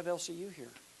reason why we have LCU here.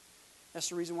 That's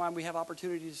the reason why we have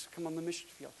opportunities to come on the mission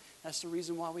field. That's the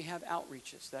reason why we have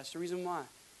outreaches. That's the reason why.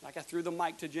 Like I threw the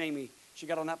mic to Jamie. She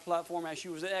got on that platform as she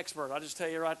was the expert. I'll just tell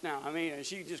you right now. I mean,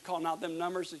 she just calling out them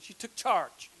numbers and she took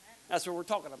charge. That's what we're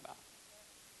talking about.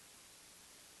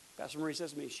 Pastor Marie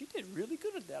says to me, she did really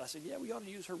good at that. I said, yeah, we ought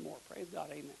to use her more. Praise God.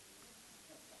 Amen.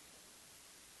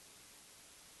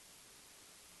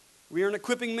 We are an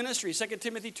equipping ministry. 2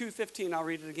 Timothy 2:15, I'll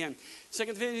read it again. 2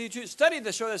 Timothy 2, study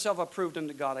to show thyself approved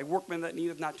unto God, a workman that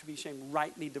needeth not to be ashamed,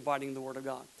 rightly dividing the word of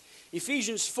God.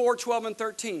 Ephesians 4:12 and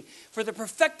 13, for the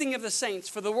perfecting of the saints,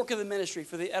 for the work of the ministry,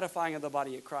 for the edifying of the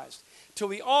body of Christ, till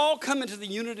we all come into the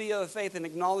unity of the faith and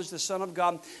acknowledge the Son of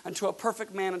God unto a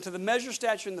perfect man, unto the measure,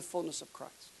 stature, and the fullness of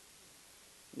Christ.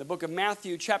 In the book of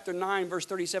Matthew, chapter 9, verse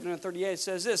 37 and 38, it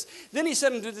says this, then he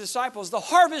said unto the disciples, the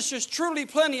harvest is truly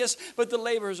plenteous, but the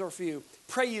laborers are few.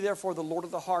 Pray ye therefore the Lord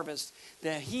of the harvest,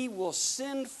 that he will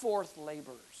send forth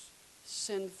laborers.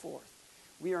 Send forth.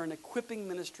 We are an equipping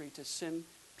ministry to send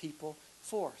people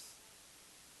forth.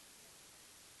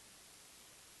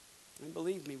 And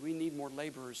believe me, we need more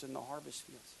laborers in the harvest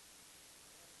fields.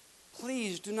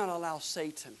 Please do not allow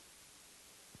Satan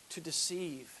to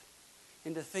deceive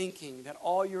into thinking that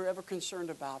all you're ever concerned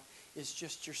about is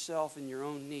just yourself and your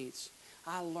own needs.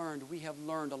 We have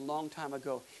learned a long time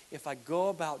ago, if I go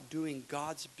about doing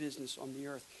God's business on the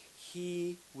earth,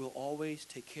 He will always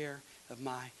take care of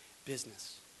my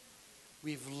business.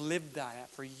 We've lived that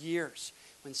for years.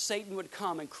 When Satan would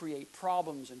come and create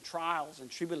problems and trials and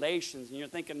tribulations, and you're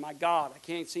thinking, my God, I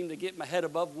can't seem to get my head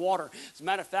above water. As a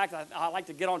matter of fact, I like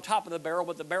to get on top of the barrel,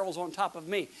 but the barrel's on top of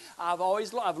me. I've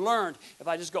learned, if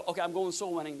I just go, okay, I'm going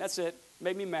soul winning, that's it.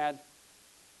 Made me mad.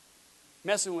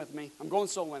 Messing with me. I'm going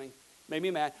soul winning. Made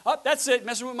me mad. Oh, that's it.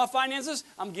 Messing with my finances.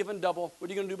 I'm giving double. What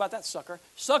are you going to do about that, sucker?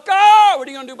 Sucker! What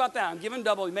are you going to do about that? I'm giving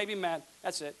double. You made me mad.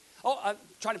 That's it. Oh,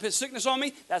 trying to put sickness on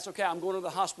me? That's okay. I'm going to the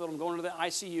hospital. I'm going to the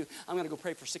ICU. I'm going to go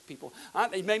pray for sick people.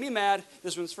 They made me mad.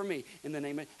 This one's for me. In the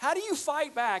name of... How do you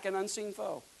fight back an unseen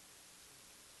foe?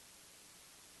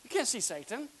 You can't see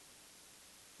Satan.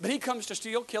 But he comes to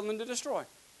steal, kill, and to destroy.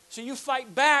 So you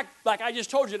fight back like I just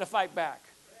told you to fight back.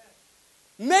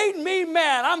 Made me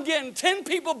mad. I'm getting 10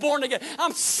 people born again.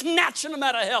 I'm snatching them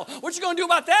out of hell. What you going to do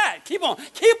about that? Keep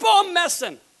on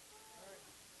messing.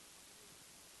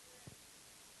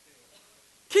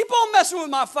 Keep on messing with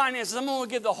my finances. I'm going to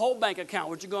give the whole bank account.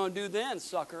 What you going to do then,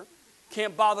 sucker?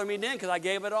 Can't bother me then because I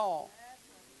gave it all.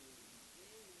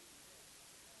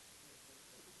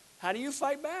 How do you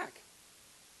fight back?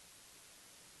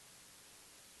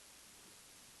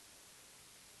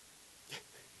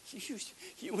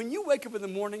 When you wake up in the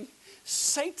morning,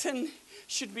 Satan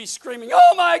should be screaming,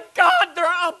 oh my God, they're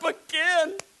up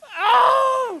again.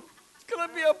 Oh, it's going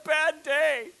to be a bad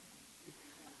day.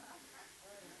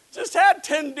 Just had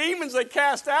 10 demons they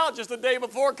cast out just the day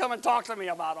before. Come and talk to me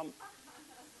about them.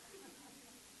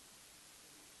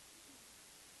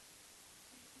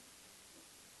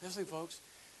 Listen, folks,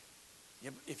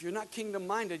 if you're not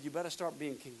kingdom-minded, you better start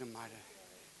being kingdom-minded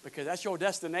because that's your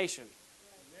destination.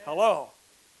 Hello.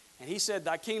 And he said,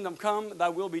 thy kingdom come, thy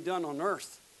will be done on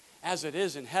earth as it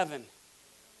is in heaven.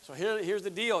 So here's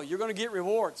the deal. You're going to get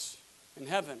rewards in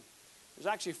heaven. There's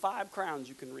actually 5 crowns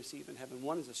you can receive in heaven.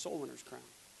 One is a soul winner's crown.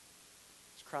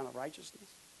 It's a crown of righteousness.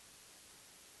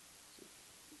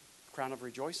 A crown of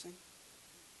rejoicing.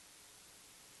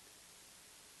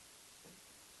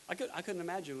 I couldn't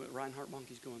imagine what Reinhard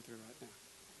Bonnke's going through right now.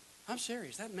 I'm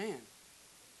serious. That man,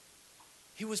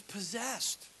 he was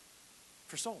possessed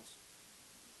for souls.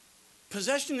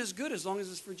 Possession is good as long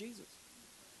as it's for Jesus.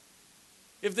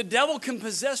 If the devil can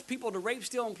possess people to rape,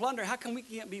 steal, and plunder, how come we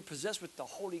can't be possessed with the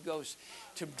Holy Ghost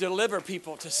to deliver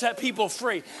people, to set people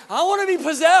free? I want to be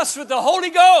possessed with the Holy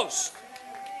Ghost.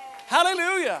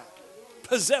 Hallelujah.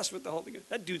 Possessed with the Holy Ghost.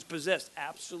 That dude's possessed.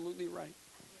 Absolutely right.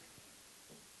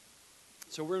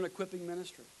 So we're an equipping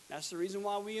ministry. That's the reason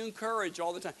why we encourage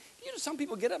all the time. You know, some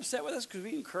people get upset with us because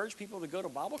we encourage people to go to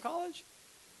Bible college.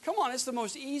 Come on, it's the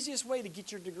most easiest way to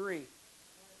get your degree.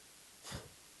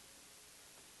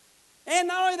 And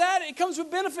not only that, it comes with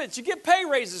benefits. You get pay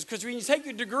raises because when you take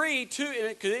your degree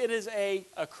because it is an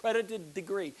accredited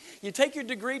degree. You take your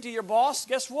degree to your boss,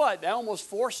 guess what? They almost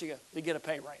force you to get a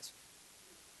pay raise.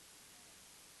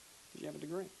 You have a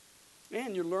degree.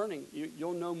 And you're learning.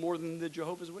 You'll know more than the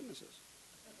Jehovah's Witnesses.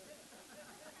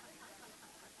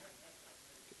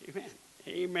 Amen.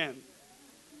 Amen.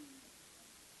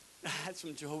 I had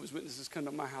some Jehovah's Witnesses come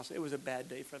to my house. It was a bad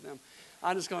day for them.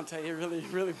 I'm just going to tell you,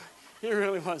 it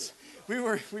really was. We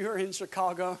were in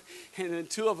Chicago, and then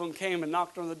 2 of them came and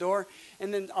knocked on the door,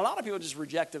 and then a lot of people just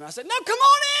rejected them. I said, no, come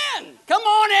on in. Come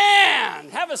on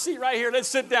in. Have a seat right here. Let's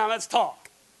sit down. Let's talk.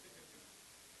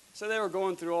 So they were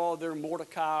going through all their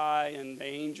Mordecai and the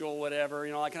angel, whatever,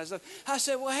 all that kind of stuff. I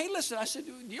said, well, hey, listen. I said,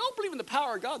 do you all believe in the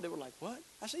power of God? They were like, what?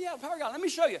 I said, yeah, the power of God. Let me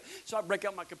show you. So I break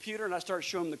out my computer and I start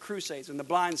showing them the crusades and the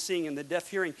blind seeing and the deaf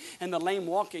hearing and the lame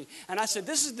walking. And I said,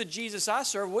 this is the Jesus I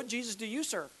serve. What Jesus do you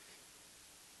serve?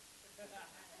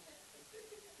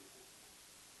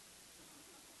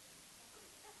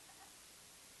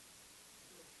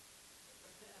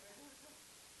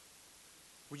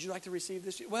 Would you like to receive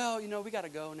this? Well, we got to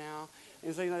go now.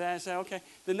 And things like that. I said, okay.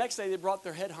 The next day, they brought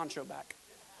their head honcho back.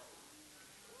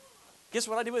 Guess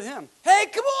what I did with him? Hey,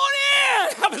 come on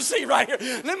in. Have a seat right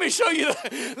here. Let me show you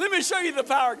the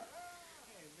power.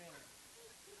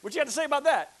 What you have to say about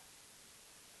that?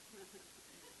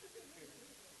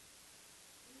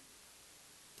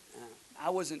 I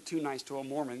wasn't too nice to a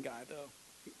Mormon guy,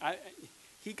 though.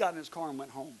 He got in his car and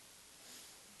went home,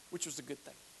 which was a good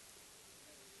thing.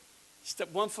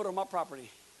 Stepped 1 foot on my property.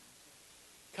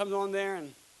 Comes on there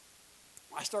and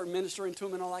I start ministering to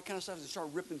him and all that kind of stuff and start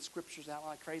ripping scriptures out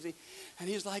like crazy. And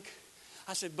he's like,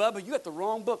 I said, Bubba, you got the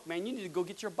wrong book, man. You need to go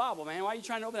get your Bible, man. Why are you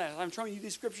trying to open that? I'm showing you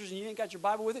these scriptures and you ain't got your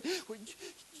Bible with it. Well, you just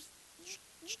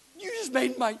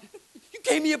you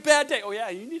gave me a bad day. Oh, yeah,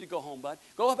 you need to go home, bud.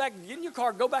 Go back, get in your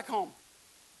car, go back home.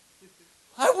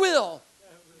 I will.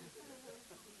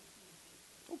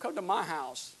 Don't come to my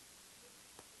house.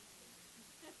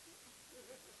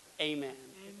 Amen.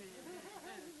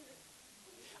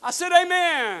 I said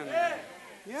amen.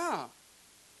 Yeah.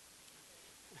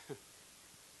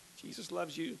 Jesus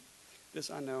loves you.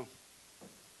 This I know.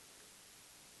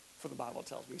 For the Bible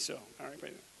tells me so. All right,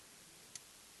 right now.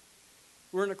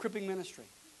 We're an equipping ministry.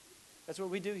 That's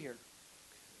what we do here.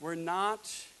 We're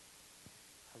not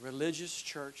a religious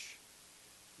church.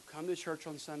 You come to church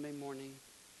on Sunday morning.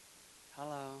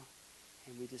 Hello.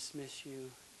 And we dismiss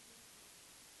you.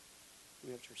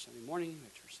 We have church Sunday morning. We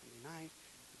have church Sunday night.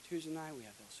 Tuesday night. We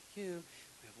have LCQ.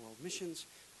 We have World Missions.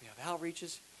 We have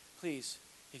outreaches. Please,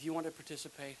 if you want to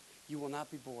participate, you will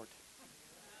not be bored.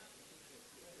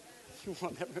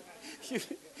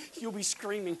 You'll be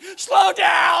screaming, slow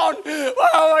down!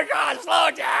 Oh my God, slow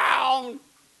down!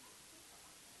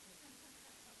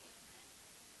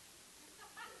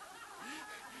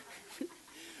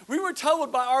 We were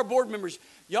told by our board members,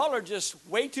 y'all are just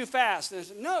way too fast. And I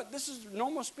said, no, this is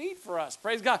normal speed for us.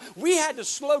 Praise God. We had to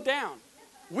slow down.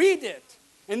 We did.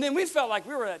 And then we felt like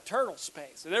we were at turtle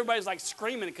space. And everybody's like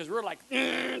screaming because we're like,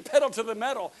 pedal to the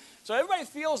metal. So everybody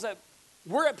feels that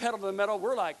we're at pedal to the metal.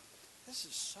 We're like, this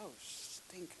is so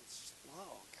stinking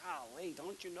slow. Golly,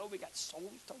 don't you know we got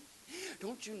souls?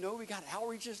 Don't you know we got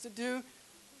outreaches to do?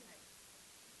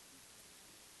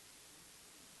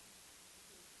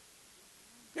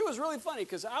 It was really funny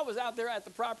because I was out there at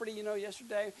the property,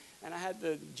 yesterday, and I had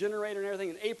the generator and everything,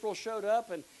 and April showed up,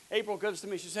 and April goes to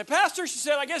me. She said, Pastor, she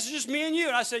said, I guess it's just me and you.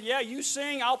 And I said, yeah, you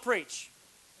sing, I'll preach.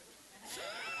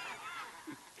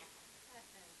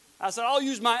 I said, I'll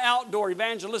use my outdoor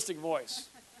evangelistic voice.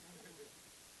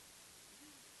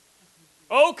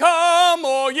 Oh, come,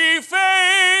 all ye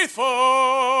faithful,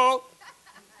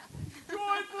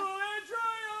 joyful and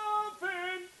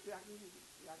triumphant. Yeah,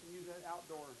 I can use that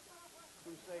outdoor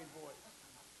crusade voice.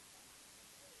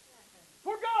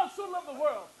 For God so loved the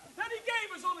world that he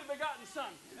gave his only begotten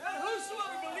Son, that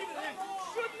whosoever believeth in him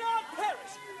should not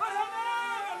perish, but have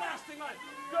everlasting life.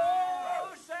 Go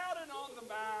shouting on the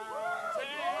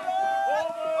mountain,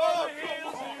 over the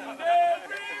hills and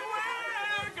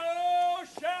everywhere. Go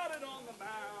shouting on the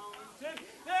mountain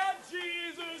that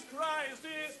Jesus Christ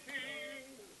is King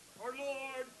or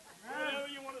Lord, whatever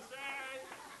you want to say.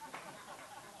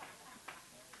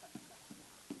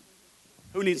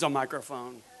 Who needs a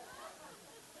microphone?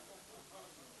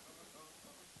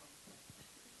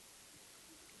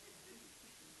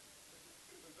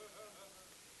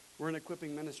 We're an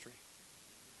equipping ministry.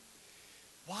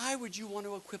 Why would you want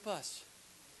to equip us?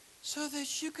 So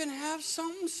that you can have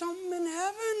something in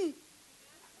heaven.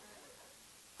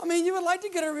 I mean, you would like to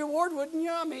get a reward, wouldn't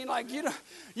you? I mean, like, you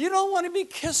don't want to be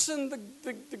kissing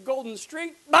the golden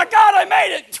street. My God, I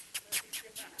made it!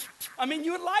 I mean,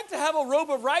 you would like to have a robe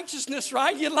of righteousness,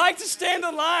 right? You'd like to stand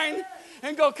in line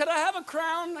and go, could I have a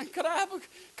crown? Could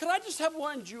I just have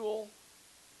one jewel?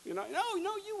 No,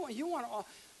 you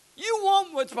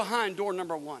want what's behind door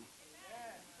number 1.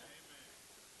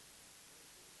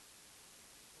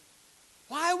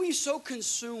 Why are we so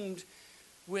consumed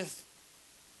with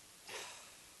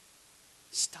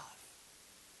stuff?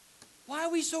 Why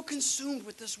are we so consumed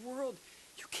with this world?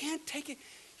 You can't take it.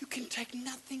 You can take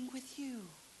nothing with you.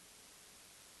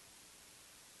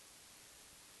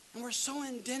 And we're so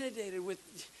inundated with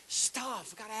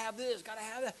stuff. Got to have this, got to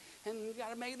have that, and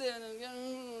got to make this,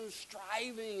 and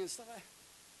striving and stuff like that.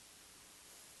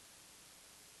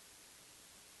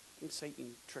 And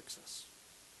Satan tricks us.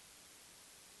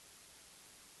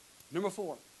 Number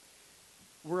 4,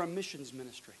 we're a missions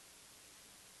ministry.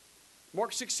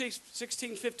 Mark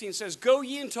 16:15 says, Go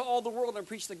ye into all the world and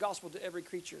preach the gospel to every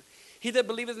creature. He that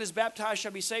believeth and is baptized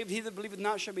shall be saved. He that believeth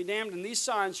not shall be damned. And these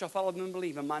signs shall follow them that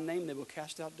believe. In my name they will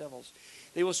cast out devils.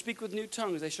 They will speak with new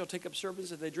tongues. They shall take up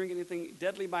serpents. If they drink anything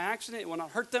deadly by accident, it will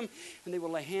not hurt them. And they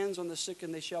will lay hands on the sick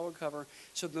and they shall recover.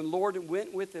 So the Lord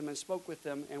went with them and spoke with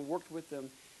them and worked with them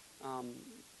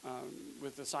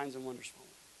with the signs and wonders following.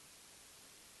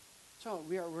 So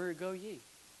we're go ye.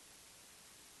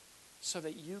 So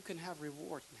that you can have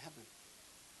reward in heaven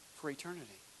for eternity.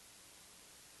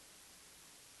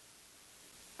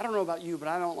 I don't know about you, but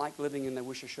I don't like living in the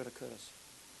woulda, shoulda, couldas.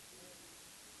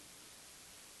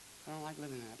 I don't like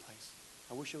living in that place.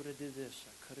 I wish I would have did this.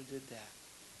 I could have did that.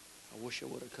 I wish I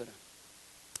would have, could have.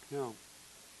 No.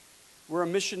 We're a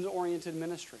mission-oriented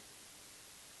ministry.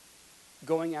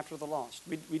 Going after the lost.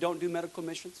 We don't do medical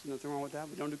missions. Nothing wrong with that.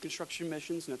 We don't do construction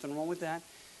missions. Nothing wrong with that.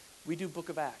 We do Book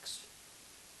of Acts.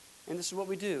 And this is what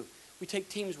we do. We take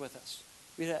teams with us.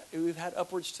 We've had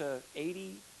upwards to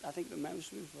 80, I think the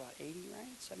most was about 80,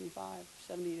 right? 75,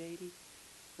 70 to 80.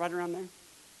 Right around there?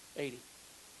 80.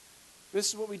 This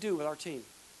is what we do with our team.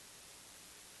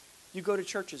 You go to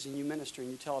churches and you minister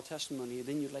and you tell a testimony, and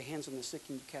then you lay hands on the sick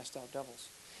and you cast out devils.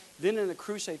 Then in the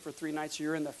crusade for 3 nights,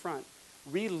 you're in the front.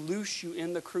 We loose you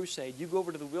in the crusade. You go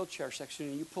over to the wheelchair section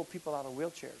and you pull people out of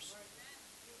wheelchairs.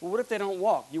 Well, what if they don't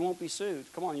walk? You won't be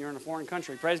sued. Come on, you're in a foreign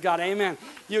country. Praise God, amen.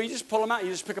 You just pull them out.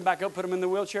 You just pick them back up, put them in the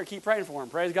wheelchair, keep praying for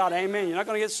them. Praise God, amen. You're not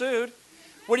going to get sued.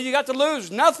 What do you got to lose?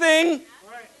 Nothing.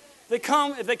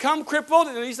 If they come crippled,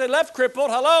 and at least they left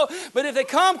crippled, hello. But if they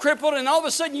come crippled and all of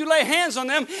a sudden you lay hands on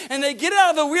them and they get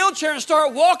out of the wheelchair and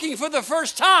start walking for the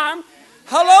first time,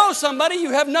 hello, somebody,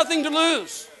 you have nothing to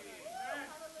lose.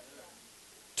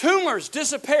 Tumors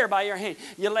disappear by your hand.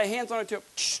 You lay hands on it,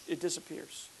 it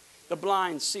disappears. The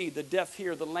blind see, the deaf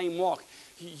hear, the lame walk.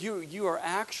 You are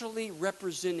actually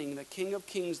representing the King of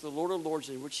Kings, the Lord of Lords,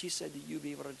 in which he said that you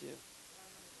be able to do.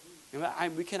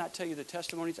 And we cannot tell you the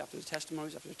testimonies after the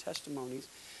testimonies after the testimonies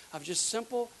of just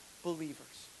simple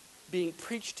believers being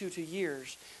preached to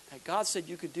years that God said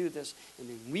you could do this, and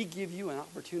then we give you an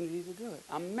opportunity to do it.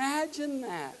 Imagine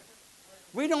that.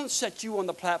 We don't set you on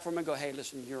the platform and go, hey,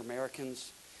 listen, you're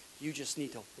Americans. You just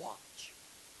need to watch.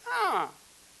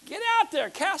 Get out there.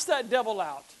 Cast that devil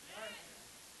out.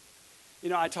 You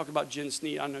know, I talk about Jen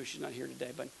Sneed. I know she's not here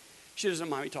today, but she doesn't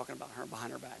mind me talking about her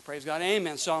behind her back. Praise God.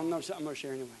 Amen. So I'm going to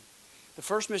share anyway. The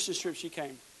first mission trip she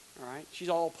came, all right? She's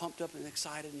all pumped up and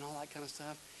excited and all that kind of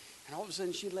stuff. And all of a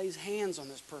sudden she lays hands on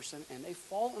this person and they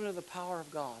fall under the power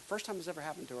of God. First time it's ever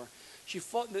happened to her.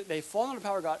 They fall under the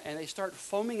power of God and they start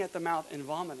foaming at the mouth and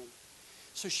vomiting.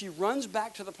 So she runs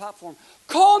back to the platform.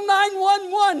 Call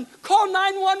 911. Call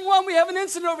 911. We have an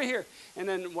incident over here. And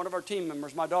then one of our team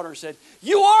members, my daughter, said,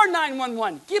 you are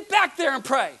 911. Get back there and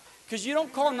pray. Because you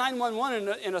don't call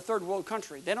 911 in a third world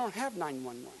country. They don't have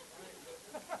 911.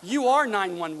 You are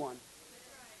 911.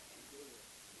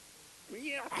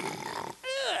 Yeah.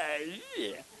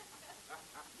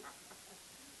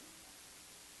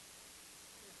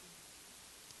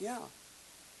 Yeah.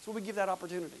 So we give that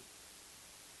opportunity.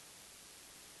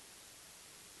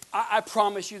 I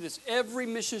promise you this. Every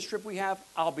mission trip we have,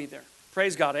 I'll be there.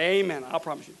 Praise God. Amen. I'll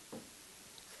promise you.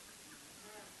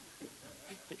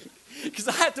 Because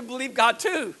I have to believe God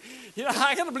too. You know,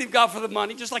 I got to believe God for the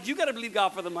money, just like you got to believe God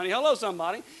for the money. Hello,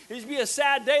 somebody. It'd be a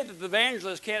sad day that the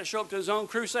evangelist can't show up to his own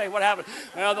crusade. What happened?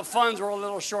 Well, the funds were a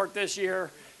little short this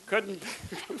year. Couldn't.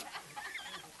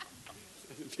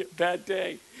 It'd be a bad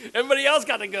day. Everybody else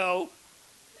got to go.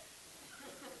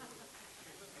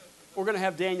 We're going to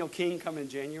have Daniel King come in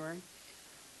January.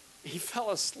 He fell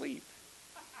asleep.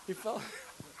 He fell.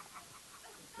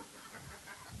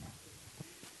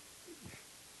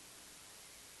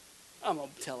 I'm going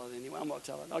to tell it anyway.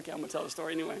 Okay, I'm going to tell the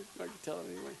story anyway. I'm going to tell it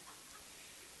anyway.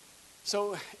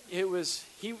 So it was,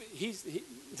 you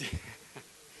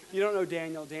don't know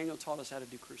Daniel. Daniel taught us how to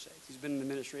do crusades. He's been in the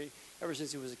ministry ever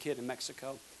since he was a kid in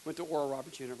Mexico. Went to Oral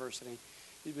Roberts University.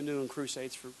 He's been doing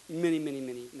crusades for many, many,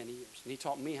 many, many years. And he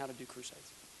taught me how to do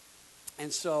crusades.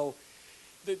 And so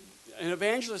an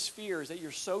evangelist's fear is that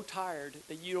you're so tired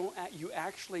that you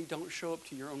actually don't show up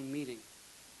to your own meeting.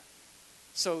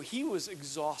 So he was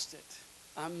exhausted.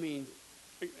 I mean,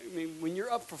 when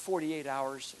you're up for 48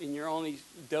 hours and you're only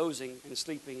dozing and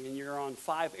sleeping and you're on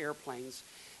 5 airplanes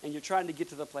and you're trying to get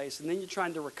to the place and then you're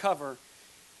trying to recover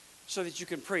so that you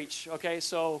can preach, okay?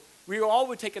 So we all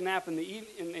would take a nap in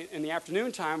the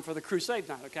afternoon time for the crusade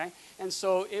night, okay? And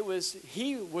so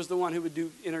he was the one who would do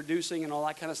introducing and all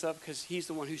that kind of stuff because he's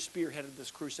the one who spearheaded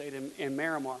this crusade in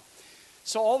Miramar.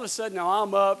 So all of a sudden, now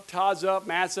I'm up, Todd's up,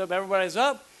 Matt's up, everybody's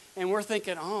up, and we're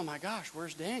thinking, oh my gosh,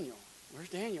 where's Daniel? Where's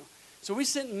Daniel? So we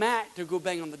sent Matt to go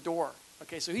bang on the door,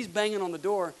 okay? So he's banging on the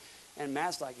door, and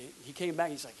Matt's like, he came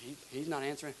back, he's like, he's not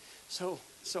answering. So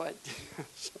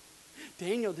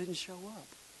Daniel didn't show up.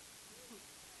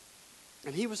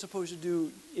 And he was supposed to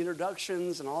do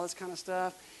introductions and all this kind of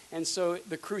stuff. And so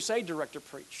the crusade director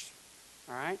preached.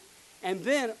 All right? And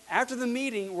then after the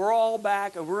meeting, we're all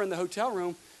back and we're in the hotel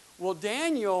room. Well,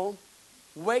 Daniel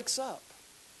wakes up.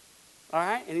 All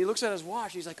right? And he looks at his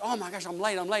watch. He's like, oh my gosh, I'm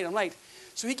late.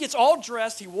 So he gets all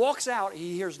dressed. He walks out.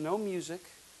 He hears no music.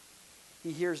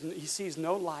 He sees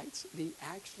no lights. And he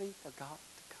actually forgot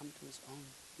to come to his own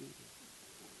meeting.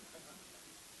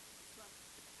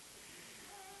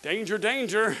 Danger,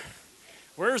 danger.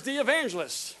 Where's the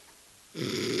evangelist? We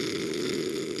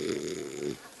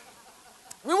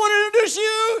want to introduce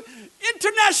you,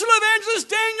 international evangelist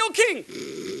Daniel King.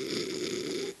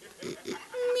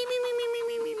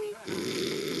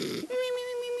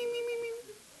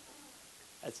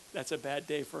 That's a bad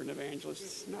day for an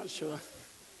evangelist. Not sure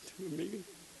to a meeting.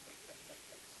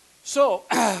 So,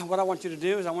 what I want you to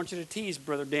do is I want you to tease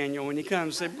Brother Daniel when he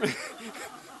comes. Say,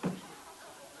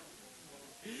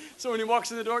 so when he walks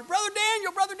in the door, Brother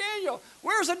Daniel,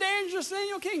 where's the dangerous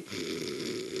Daniel King?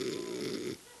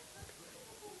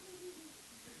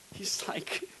 He's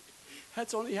like,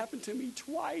 that's only happened to me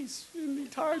twice in the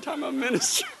entire time of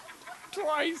ministry.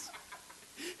 Twice.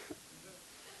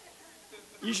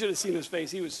 You should have seen his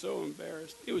face. He was so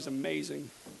embarrassed. It was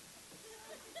amazing.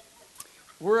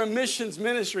 We're a missions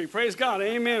ministry. Praise God.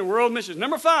 Amen. World missions.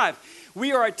 Number 5,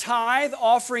 we are a tithe,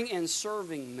 offering, and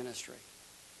serving ministry.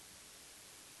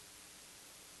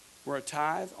 We're a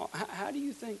tithe. How do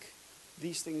you think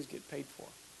these things get paid for?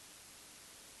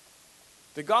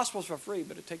 The gospel's for free,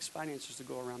 but it takes finances to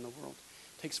go around the world.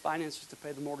 It takes finances to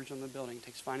pay the mortgage on the building. It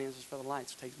takes finances for the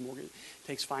lights. It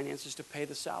takes finances to pay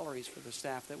the salaries for the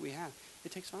staff that we have.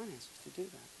 It takes finances to do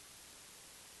that.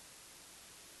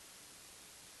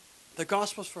 The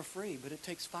gospel's for free, but it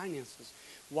takes finances.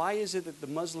 Why is it that the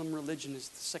Muslim religion is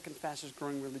the second fastest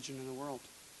growing religion in the world?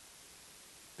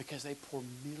 Because they pour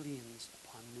millions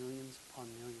upon millions upon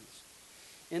millions.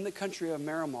 In the country of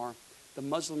Myanmar, the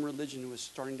Muslim religion was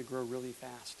starting to grow really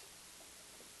fast.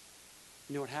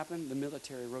 You know what happened? The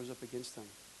military rose up against them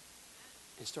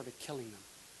and started killing them.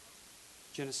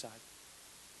 Genocide.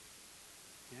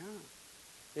 Yeah.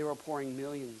 They were pouring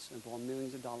millions upon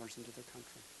millions of dollars into their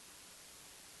country.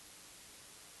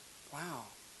 Wow.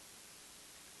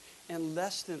 And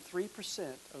less than 3%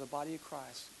 of the body of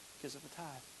Christ gives up a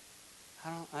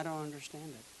tithe. I don't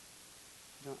understand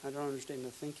it. I don't understand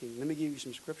the thinking. Let me give you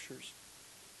some scriptures.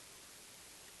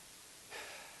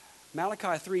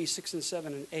 Malachi 3, 6 and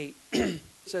 7 and 8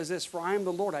 says this, "For I am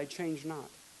the Lord, I change not."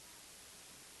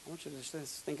 I want you to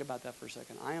just think about that for a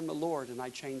second. I am the Lord and I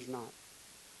change not.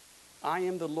 I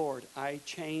am the Lord, I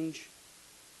change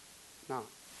not.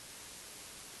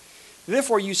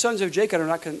 Therefore, you sons of Jacob are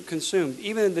not consumed.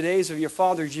 Even in the days of your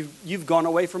fathers, you've gone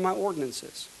away from my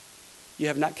ordinances. You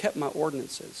have not kept my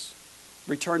ordinances.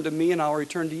 Return to me and I'll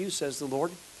return to you, says the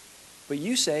Lord. But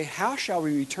you say, how shall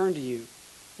we return to you?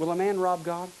 Will a man rob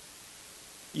God?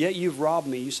 Yet you've robbed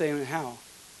me. You say, how?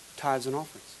 Tithes and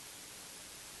offerings.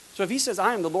 So if he says,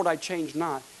 I am the Lord, I change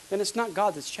not, then it's not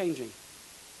God that's changing.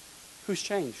 Who's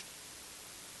changed?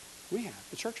 We have.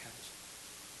 The church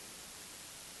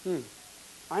has.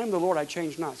 I am the Lord, I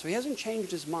change not. So he hasn't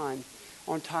changed his mind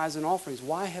on tithes and offerings.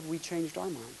 Why have we changed our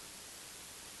mind?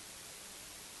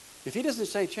 If he doesn't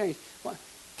say change, well,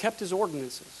 kept his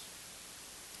ordinances,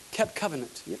 kept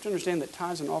covenant. You have to understand that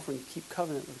tithes and offerings keep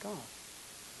covenant with God.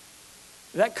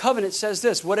 That covenant says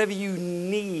this, whatever you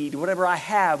need, whatever I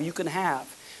have, you can have.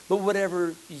 But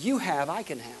whatever you have, I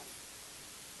can have.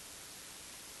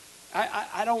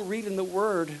 I don't read in the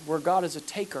Word where God is a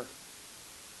taker.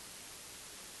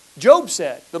 Job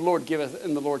said, the Lord giveth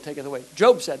and the Lord taketh away.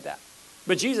 Job said that.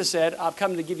 But Jesus said, I've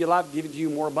come to give you life, give it to you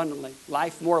more abundantly.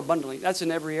 Life more abundantly. That's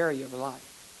in every area of your life.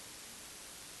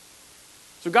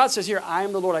 So God says here, I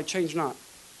am the Lord, I change not.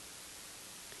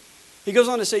 He goes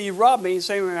on to say, you robbed me,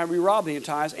 saying, we robbed thee in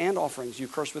tithes and offerings. You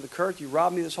cursed with a curse, you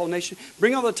robbed me, this whole nation.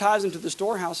 Bring all the tithes into the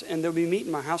storehouse, and there'll be meat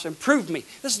in my house, and prove me.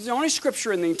 This is the only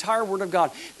scripture in the entire Word of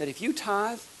God that if you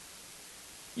tithe,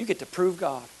 you get to prove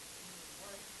God.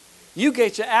 You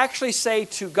get to actually say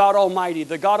to God Almighty,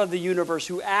 the God of the universe,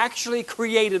 who actually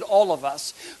created all of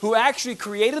us, who actually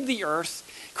created the earth,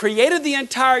 created the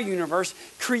entire universe,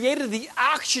 created the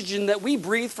oxygen that we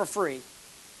breathe for free.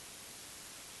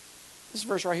 This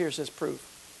verse right here says prove.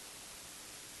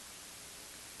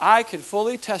 I can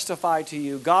fully testify to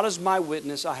you, God is my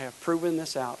witness, I have proven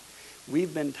this out.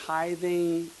 We've been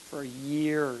tithing for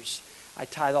years. I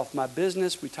tithe off my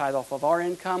business, we tithe off of our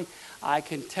income. I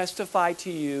can testify to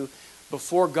you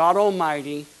before God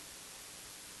Almighty,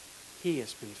 He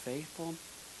has been faithful,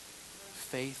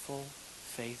 faithful,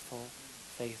 faithful,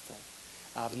 faithful.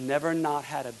 I've never not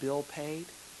had a bill paid.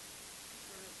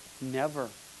 Never.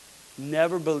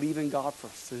 Never believe in God for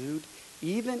food,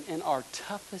 even in our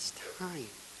toughest time.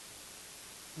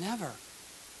 Never.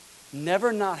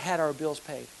 Never not had our bills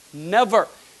paid. Never.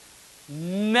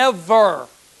 Never.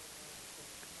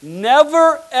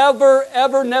 Never, ever,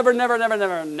 ever, never, never, never,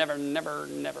 never, never, never,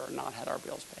 never not had our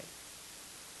bills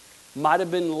paid. Might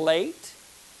have been late,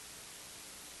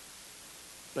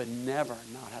 but never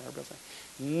not had our bills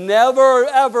paid. Never,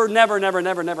 ever, never, never,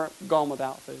 never, never gone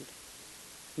without food.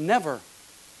 Never.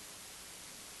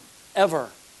 Ever.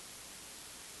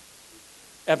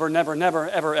 Ever, never, never,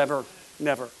 ever, ever,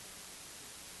 never.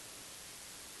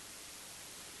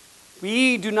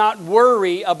 We do not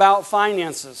worry about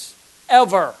finances.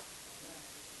 Ever.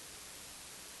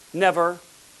 Never.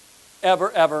 Ever,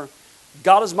 ever.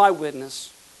 God is my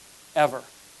witness. Ever.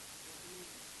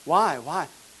 Why? Why?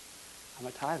 I'm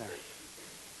a tither.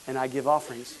 And I give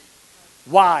offerings.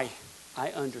 Why?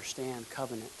 I understand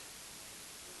covenant.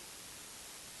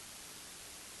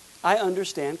 I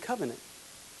understand covenant.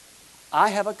 I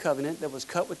have a covenant that was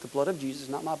cut with the blood of Jesus,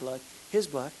 not my blood, His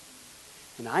blood.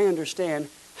 And I understand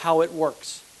how it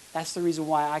works. That's the reason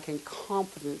why I can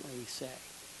confidently say,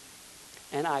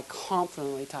 and I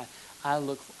confidently tithe.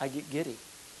 I get giddy.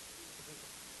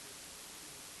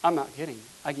 I'm not kidding.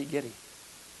 I get giddy.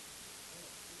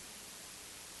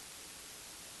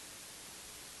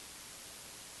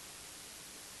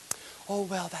 Oh,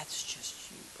 well, that's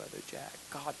just you, Brother Jack.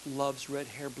 God loves red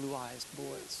hair, blue eyes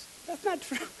boys. That's not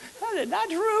true. That is not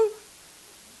true.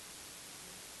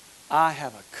 I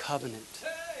have a covenant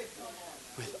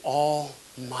with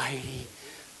Almighty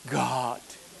God.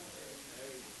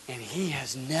 And He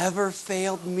has never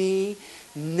failed me,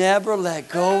 never let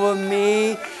go of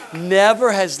me,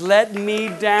 never has let me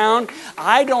down.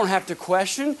 I don't have to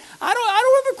question. I don't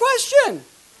have a question.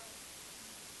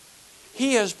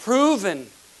 He has proven.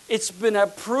 It's been a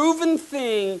proven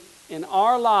thing in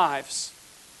our lives.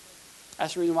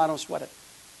 That's the reason why I don't sweat it.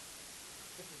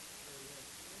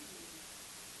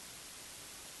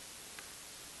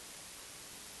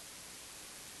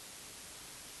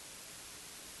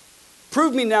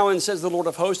 Prove me now, and says the Lord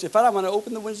of hosts, if I want to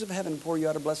open the windows of heaven and pour you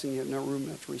out a blessing you have no room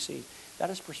enough to receive. That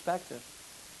is perspective.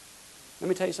 Let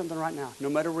me tell you something right now. No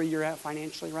matter where you're at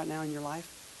financially right now in your life,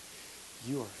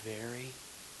 you are very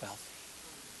wealthy.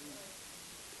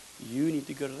 You need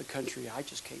to go to the country I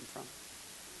just came from.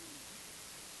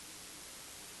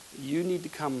 You need to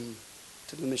come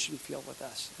to the mission field with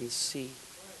us and see.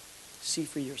 See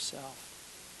for yourself.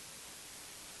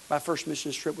 My first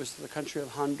mission trip was to the country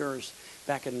of Honduras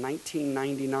back in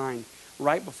 1999,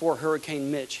 right before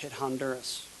Hurricane Mitch hit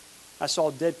Honduras. I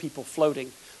saw dead people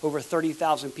floating. Over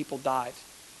 30,000 people died.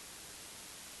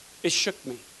 It shook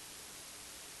me.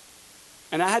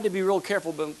 And I had to be real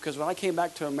careful because when I came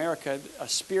back to America,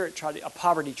 a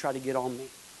poverty tried to get on me.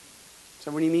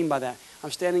 So what do you mean by that?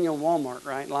 I'm standing in Walmart,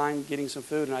 right, line getting some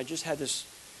food, and I just had this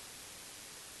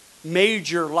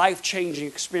major life-changing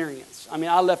experience. I mean,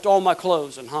 I left all my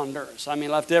clothes in Honduras. I mean,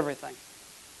 left everything.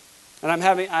 And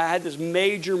I had this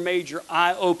major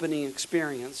eye-opening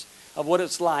experience of what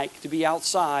it's like to be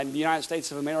outside the United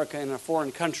States of America in a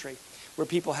foreign country where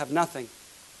people have nothing,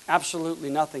 absolutely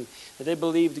nothing. That they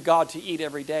believe God to eat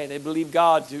every day. They believe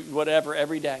God to whatever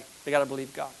every day. They got to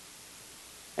believe God.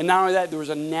 And not only that, there was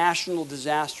a national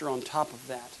disaster on top of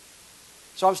that.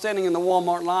 So I'm standing in the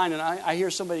Walmart line and I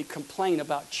hear somebody complain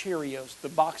about Cheerios. The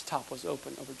box top was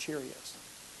open over Cheerios.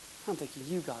 I'm thinking,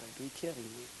 you got to be kidding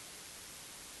me.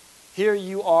 Here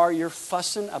you are, you're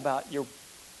fussing about your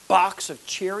box of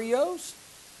Cheerios?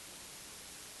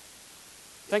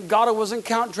 Thank God it wasn't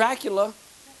Count Dracula.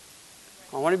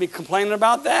 I want to be complaining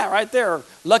about that right there.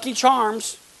 Lucky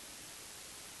Charms.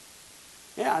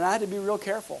 Yeah, and I had to be real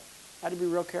careful. I had to be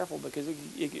real careful because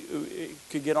it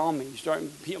could get on me.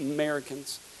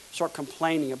 Americans start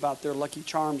complaining about their Lucky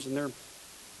Charms and their...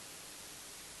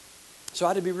 So I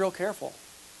had to be real careful.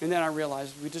 And then I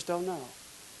realized we just don't know.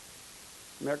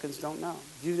 Americans don't know.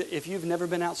 If you've never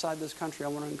been outside this country, I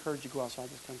want to encourage you to go outside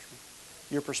this country.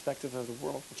 Your perspective of the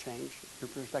world will change. Your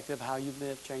perspective of how you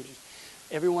live changes.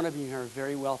 Every one of you here are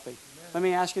very wealthy. Let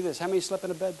me ask you this. How many slept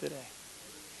in a bed today?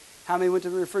 How many went to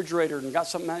the refrigerator and got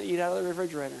something to eat out of the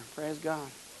refrigerator? Praise God.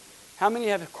 How many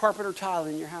have a carpet or tile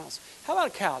in your house? How about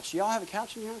a couch? Y'all have a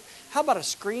couch in your house? How about a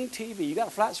screen TV? You got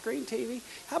a flat screen TV?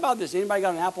 How about this? Anybody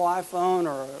got an Apple iPhone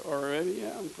or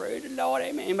praise the Lord,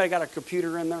 amen. Anybody got a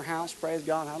computer in their house? Praise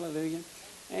God, hallelujah.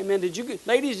 Amen.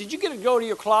 Ladies, did you get to go to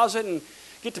your closet and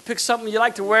get to pick something you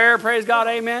like to wear? Praise God,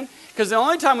 amen. Because the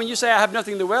only time when you say I have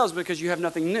nothing to wear is because you have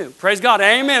nothing new. Praise God,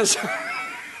 amen.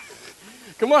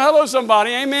 Come on, hello somebody,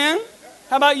 amen.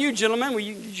 How about you, gentlemen?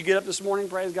 Did you get up this morning?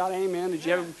 Praise God, amen. Did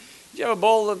you have a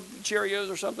bowl of Cheerios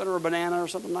or something, or a banana or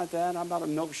something like that? How about a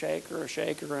milkshake or a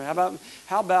shake? Or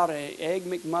how about an egg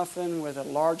McMuffin with a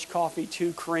large coffee,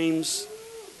 2 creams,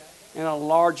 and a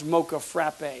large mocha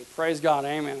frappe? Praise God,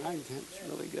 amen. That's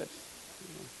really good.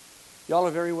 Y'all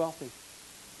are very wealthy.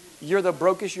 You're the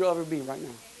brokest you'll ever be right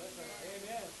now.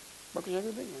 Brokest you'll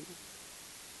ever be right now.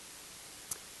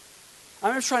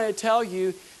 I'm just trying to tell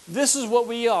you, this is what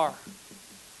we are.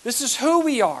 This is who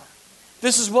we are.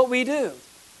 This is what we do.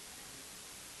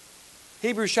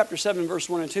 Hebrews chapter 7, verse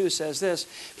 1 and 2 says this,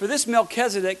 For this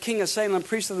Melchizedek, king of Salem,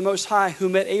 priest of the Most High, who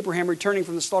met Abraham returning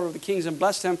from the slaughter of the kings and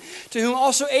blessed him, to whom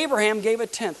also Abraham gave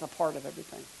 1/10, a part of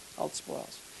everything, all the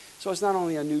spoils. So it's not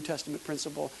only a New Testament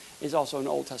principle, it's also an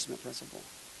Old Testament principle.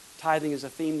 Tithing is a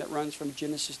theme that runs from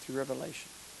Genesis through Revelation.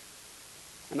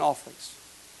 And offerings.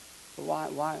 But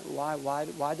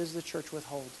why does the church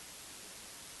withhold?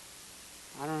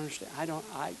 I don't understand.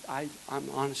 I'm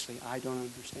honestly, I don't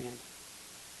understand.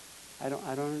 I don't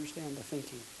understand the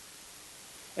thinking.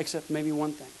 Except maybe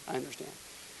one thing I understand.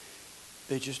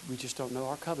 We just don't know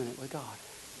our covenant with God.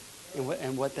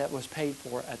 And what that was paid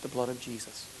for at the blood of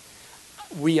Jesus.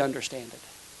 We understand it.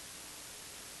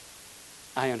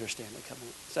 I understand the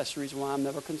covenant. That's the reason why I'm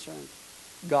never concerned.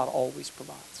 God always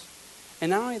provides. And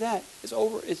not only that,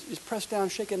 it's pressed down,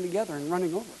 shaken together, and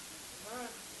running over.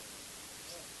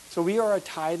 So we are a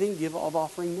tithing, give of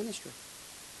offering ministry.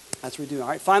 That's what we do. All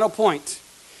right, final point.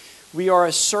 We are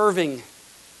a serving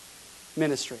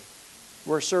ministry.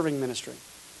 We're a serving ministry.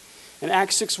 In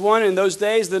Acts 6:1, in those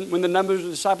days, when the numbers of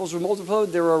the disciples were multiplied,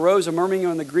 there arose a murmuring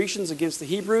on the Grecians against the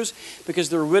Hebrews because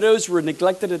their widows were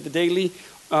neglected at the daily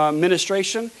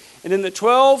ministration. And then the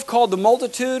 12 called the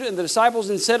multitude and the disciples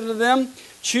and said unto them,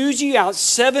 choose ye out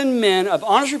 7 men of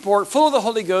honest report, full of the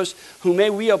Holy Ghost, whom may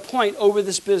we appoint over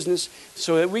this business,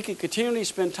 so that we can continually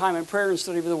spend time in prayer and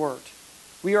study of the Word.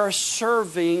 We are a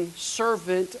serving,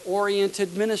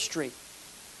 servant-oriented ministry.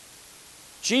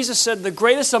 Jesus said, the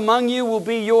greatest among you will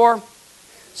be your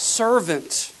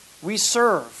servant. We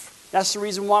serve. That's the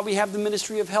reason why we have the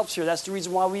ministry of helps here. That's the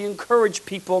reason why we encourage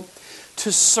people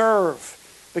to serve.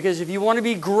 Because if you want to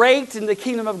be great in the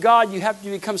kingdom of God, you have to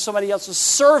become somebody else's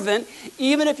servant,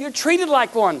 even if you're treated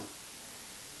like one.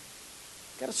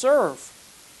 You've got to serve.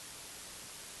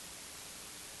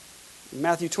 In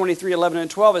Matthew 23:11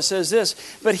 and 12, it says this,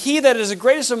 but he that is the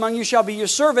greatest among you shall be your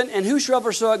servant, and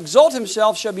whosoever shall exalt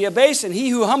himself shall be abased, and he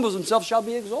who humbles himself shall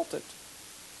be exalted.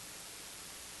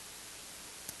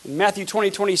 In Matthew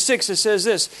 20:26, it says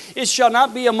this, it shall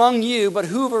not be among you, but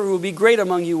whoever will be great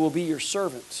among you will be your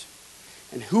servant.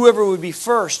 And whoever would be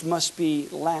first must be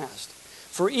last.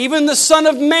 For even the Son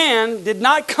of Man did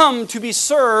not come to be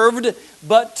served,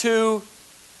 but to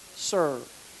serve.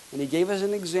 And he gave us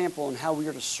an example on how we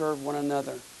are to serve one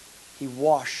another. He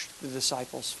washed the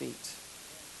disciples' feet.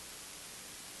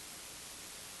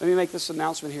 Let me make this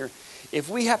announcement here. If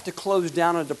we have to close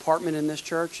down a department in this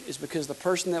church, it's because the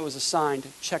person that was assigned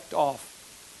checked off.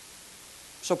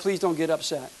 So please don't get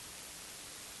upset.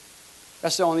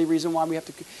 That's the only reason why we have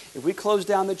to. If we close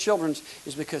down the children's,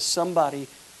 is because somebody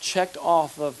checked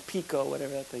off of PICO,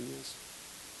 whatever that thing is.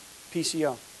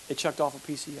 PCO. They checked off of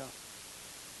PCO.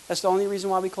 That's the only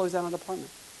reason why we close down a department.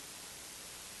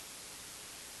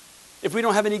 If we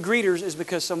don't have any greeters, it's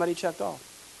because somebody checked off.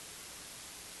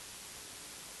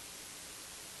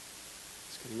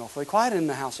 It's getting awfully quiet in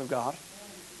the house of God.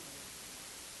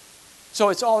 So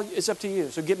it's up to you.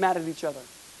 So get mad at each other.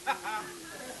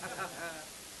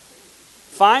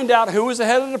 Find out who was the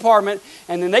head of the department,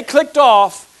 and then they clicked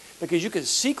off, because you can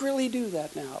secretly do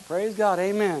that now. Praise God.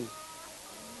 Amen.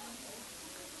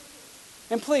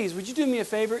 And please, would you do me a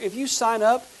favor? If you sign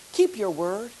up, keep your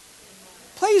word.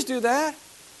 Please do that.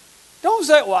 Don't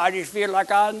say, well, I just feel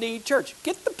like I need church.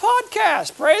 Get the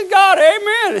podcast. Praise God.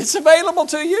 Amen. It's available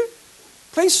to you.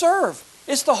 Please serve.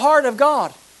 It's the heart of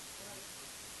God.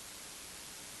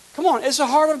 Come on. It's the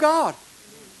heart of God.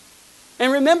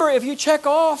 And remember, if you check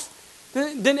off,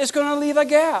 then it's going to leave a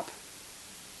gap.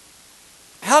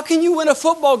 How can you win a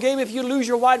football game if you lose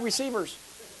your wide receivers?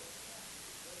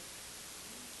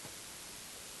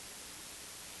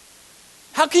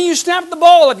 How can you snap the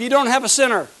ball if you don't have a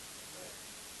center?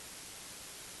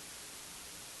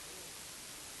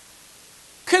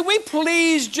 Could we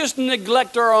please just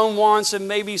neglect our own wants and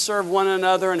maybe serve one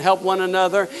another and help one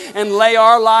another and lay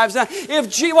our lives down? If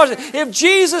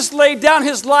Jesus laid down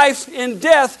His life in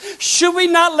death, should we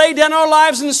not lay down our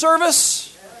lives in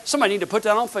service? Somebody need to put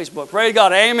that on Facebook. Praise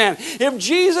God. Amen. If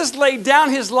Jesus laid down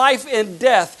His life in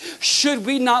death, should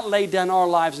we not lay down our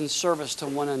lives in service to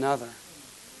one another?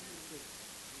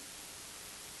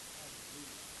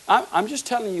 I'm just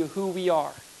telling you who we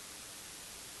are.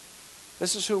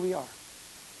 This is who we are.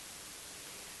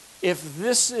 If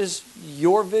this is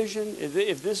your vision,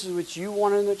 if this is what you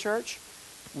want in the church,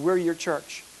 we're your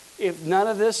church. If none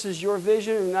of this is your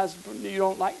vision and you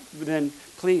don't like, then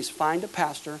please find a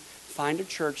pastor, find a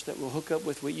church that will hook up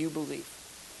with what you believe.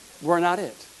 We're not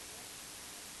it.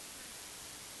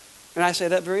 And I say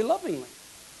that very lovingly.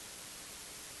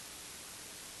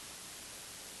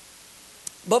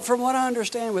 But from what I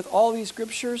understand with all these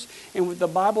scriptures and what the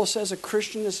Bible says a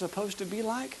Christian is supposed to be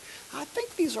like, I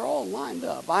think these are all lined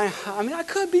up. I mean, I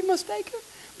could be mistaken,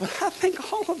 but I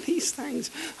think all of these things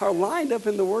are lined up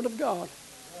in the Word of God.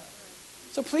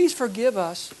 So please forgive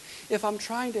us if I'm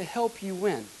trying to help you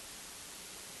win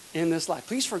in this life.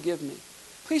 Please forgive me.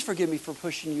 Please forgive me for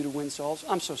pushing you to win souls.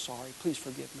 I'm so sorry. Please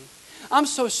forgive me. I'm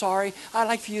so sorry. I'd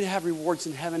like for you to have rewards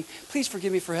in heaven. Please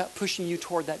forgive me for pushing you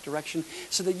toward that direction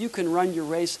so that you can run your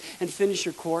race and finish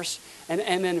your course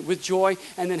and then with joy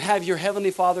and then have your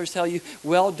heavenly fathers tell you,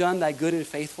 well done, thy good and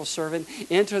faithful servant.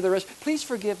 Enter the rest. Please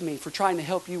forgive me for trying to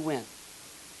help you win.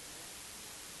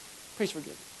 Please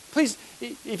forgive me. Please,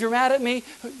 if you're mad at me,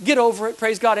 get over it.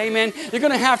 Praise God. Amen. You're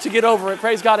going to have to get over it.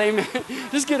 Praise God. Amen.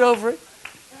 Just get over it.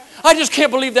 I just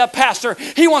can't believe that pastor.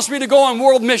 He wants me to go on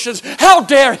world missions. How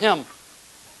dare him?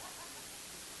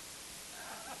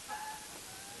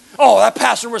 Oh, that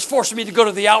pastor was forcing me to go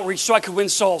to the outreach so I could win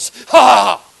souls.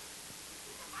 Ha!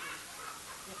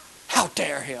 How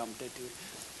dare him to do it.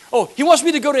 Oh, he wants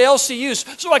me to go to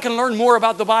LCUs so I can learn more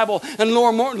about the Bible and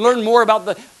learn more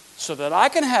about so that I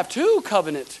can have two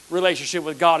covenant relationship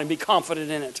with God and be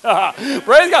confident in it.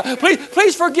 Praise God.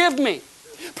 Please forgive me.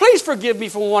 Please forgive me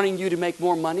for wanting you to make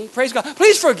more money. Praise God.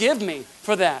 Please forgive me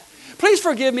for that. Please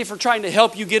forgive me for trying to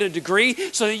help you get a degree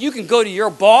so that you can go to your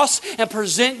boss and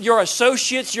present your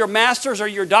associate's, your master's, or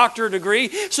your doctorate degree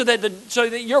so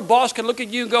that your boss can look at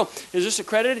you and go, is this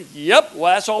accredited? Yep,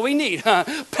 well, that's all we need.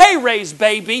 Pay raise,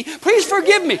 baby. Please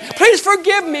forgive me. Please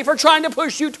forgive me for trying to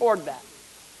push you toward that.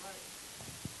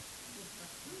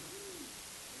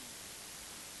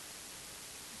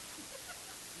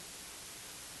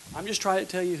 I'm just trying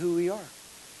to tell you who we are.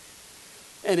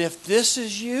 And if this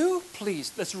is you,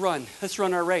 please, let's run. Let's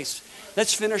run our race.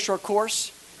 Let's finish our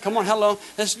course. Come on, hello.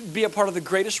 Let's be a part of the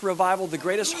greatest revival, the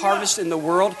greatest harvest in the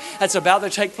world that's about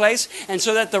to take place. And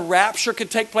so that the rapture can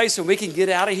take place and we can get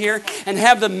out of here and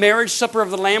have the marriage supper of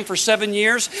the Lamb for 7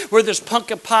 years where there's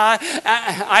pumpkin pie,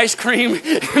 ice cream,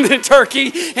 and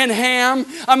turkey, and ham.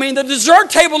 I mean, the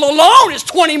dessert table alone is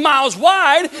 20 miles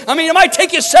wide. I mean, it might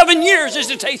take you 7 years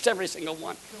just to taste every single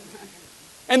one.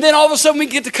 And then all of a sudden we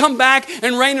get to come back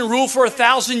and reign and rule for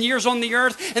 1,000 years on the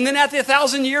earth. And then after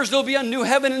 1,000 years, there'll be a new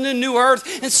heaven and a new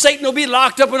earth. And Satan will be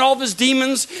locked up with all of his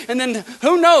demons. And then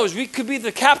who knows? We could be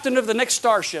the captain of the next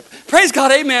starship. Praise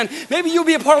God, amen. Maybe you'll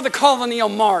be a part of the colony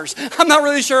on Mars. I'm not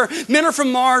really sure. Men are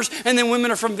from Mars and then women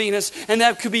are from Venus. And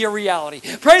that could be a reality.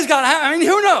 Praise God. I mean,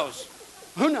 who knows?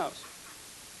 Who knows?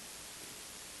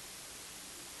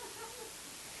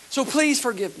 So please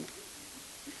forgive me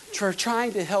for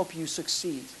trying to help you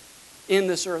succeed in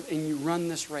this earth, and you run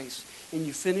this race and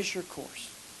you finish your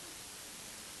course.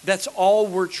 That's all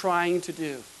we're trying to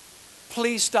do.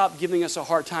 Please stop giving us a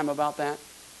hard time about that.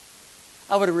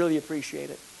 I would really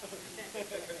appreciate it.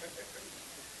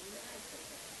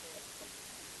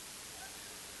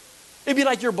 It'd be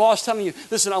like your boss telling you,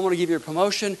 listen, I want to give you a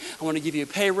promotion. I want to give you a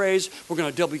pay raise. We're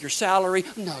going to double your salary.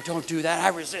 No, don't do that. I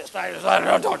resist.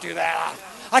 Don't do that.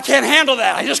 I can't handle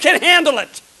that. I just can't handle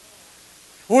it.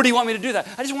 Or do you want me to do that?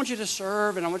 I just want you to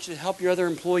serve, and I want you to help your other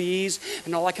employees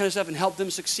and all that kind of stuff and help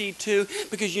them succeed too,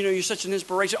 because you know you're such an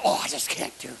inspiration. Oh, I just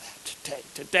can't do that today.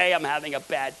 Today I'm having a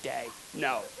bad day.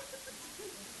 No.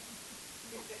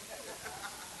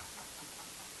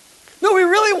 No, we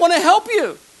really want to help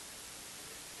you.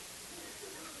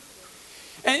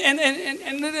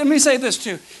 And let me say this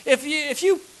too. If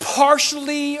you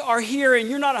partially are here and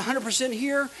you're not 100%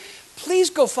 here, please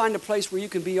go find a place where you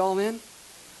can be all in.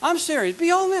 I'm serious.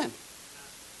 Be all in.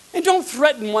 And don't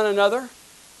threaten one another.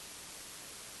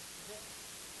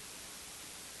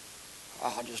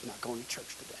 Oh, I'm just not going to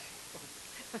church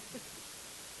today.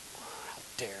 How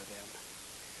dare them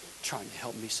trying to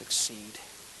help me succeed.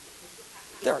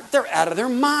 They're out of their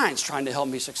minds trying to help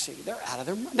me succeed. They're out of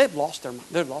their mind. They've lost their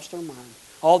mind.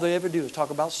 All they ever do is talk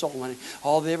about soul winning.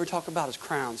 All they ever talk about is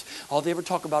crowns. All they ever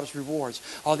talk about is rewards.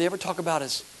 All they ever talk about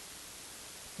is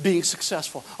being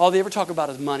successful. All they ever talk about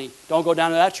is money. Don't go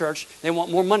down to that church. They want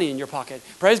more money in your pocket.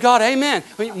 Praise God, amen.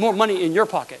 More money in your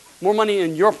pocket. More money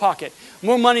in your pocket.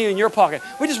 More money in your pocket.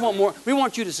 We just want more. We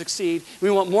want you to succeed. We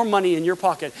want more money in your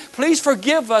pocket. Please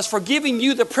forgive us for giving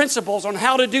you the principles on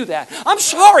how to do that. I'm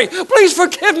sorry. Please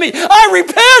forgive me. I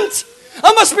repent.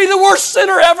 I must be the worst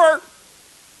sinner ever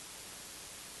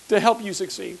to help you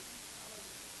succeed.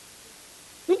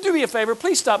 Do me a favor.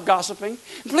 Please stop gossiping.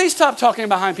 Please stop talking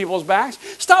behind people's backs.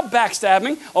 Stop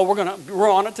backstabbing. Oh, we're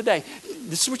on it today.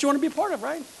 This is what you want to be a part of,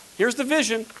 right? Here's the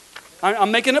vision. I'm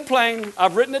making it plain.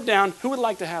 I've written it down. Who would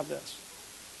like to have this?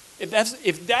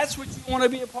 If that's what you want to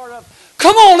be a part of,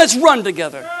 come on, let's run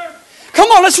together. Come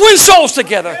on, let's win souls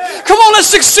together. Come on, let's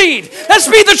succeed.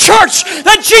 Let's be the church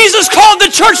that Jesus called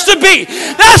the church to be.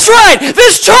 That's right.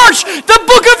 This church, the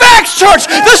Book of Acts church,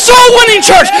 the soul-winning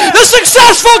church, the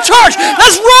successful church.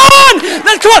 Let's run.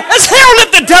 Come on, let's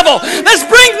herald the devil. Let's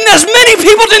bring as many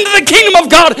people into the kingdom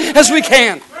of God as we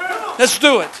can. Let's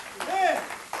do it.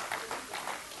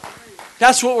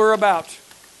 That's what we're about.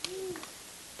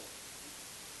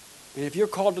 And if you're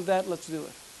called to that, let's do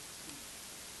it.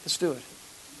 Let's do it.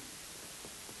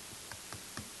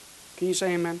 Can you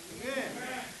say amen? Amen?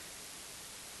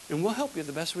 And we'll help you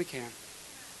the best we can.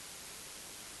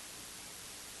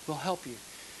 We'll help you.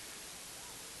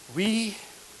 We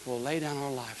will lay down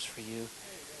our lives for you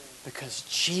because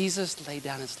Jesus laid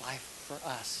down his life for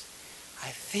us. I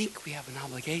think we have an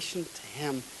obligation to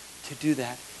him to do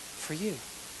that for you.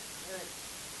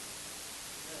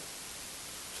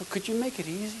 So could you make it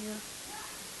easier?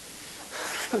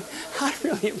 I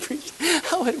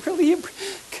would really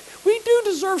appreciate We do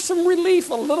deserve some relief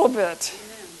a little bit.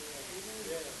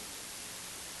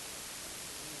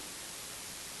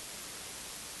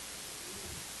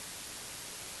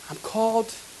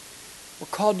 We're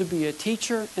called to be a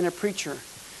teacher and a preacher,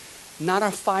 not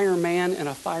a fireman and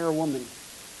a firewoman.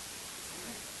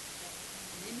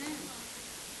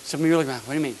 Some of you are like, what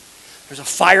do you mean? There's a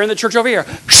fire in the church over here.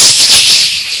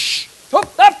 Oh,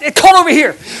 it caught over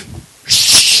here.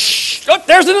 Oh,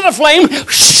 there's another flame.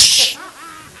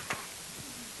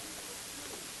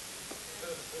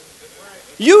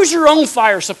 Use your own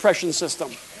fire suppression system.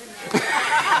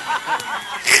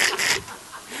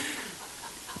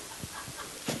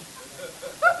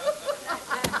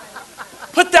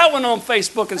 Put that one on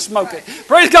Facebook and smoke it.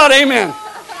 Praise God, amen.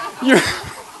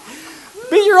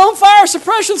 Be your own fire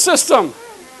suppression system.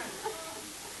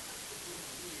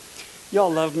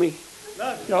 Y'all love me?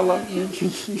 Y'all love me?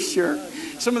 You sure?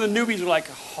 Some of the newbies are like,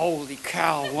 holy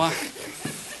cow,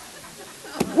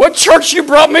 what church you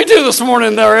brought me to this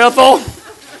morning there, Ethel?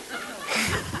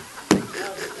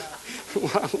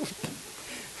 Wow.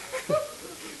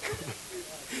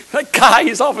 That guy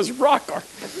is off his rocker.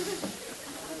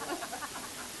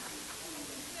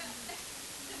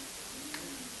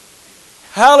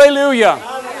 Hallelujah.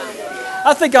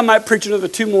 I think I might preach another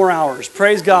 2 more hours.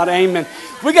 Praise God. Amen.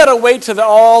 We got to wait till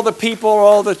all the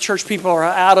church people are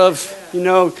out of,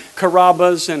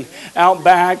 Carrabba's and out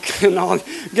back and all.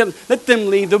 Let them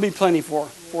leave. There'll be plenty for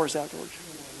us afterwards.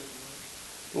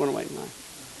 I want to wait in line.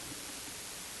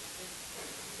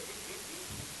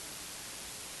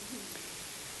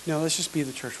 No, let's just be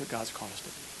the church what God's called us to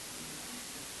be.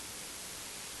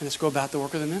 And let's go about the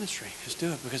work of the ministry. Just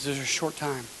do it because there's a short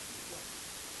time.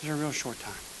 There's a real short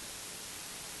time.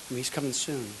 I mean, he's coming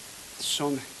soon.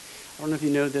 I don't know if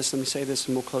you know this. Let me say this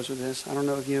and we'll close with this. I don't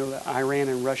know if you know that Iran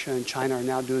and Russia and China are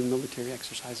now doing military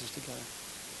exercises together.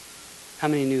 How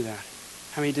many knew that?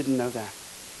 How many didn't know that?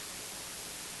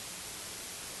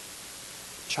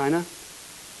 China,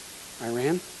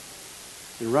 Iran,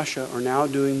 and Russia are now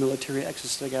doing military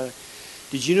exercises together.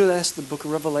 Did you know that's the book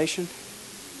of Revelation?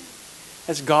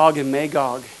 That's Gog and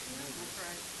Magog.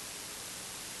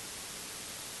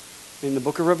 In the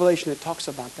book of Revelation, it talks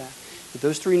about that. That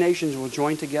those 3 nations will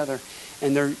join together,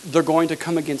 and they're going to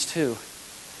come against who?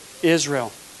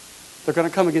 Israel. They're going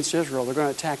to come against Israel. They're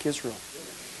going to attack Israel.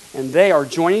 And they are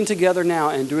joining together now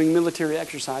and doing military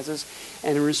exercises.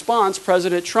 And in response,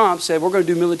 President Trump said, we're going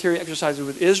to do military exercises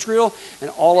with Israel and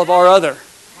all of our other.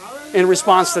 In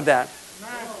response to that.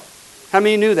 How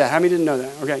many knew that? How many didn't know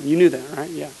that? Okay, you knew that, right?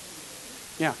 Yeah.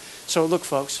 Yeah. So look,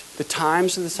 folks, the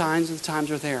times and the signs and the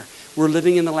times are there. We're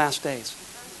living in the last days.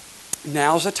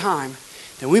 Now's the time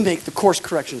that we make the course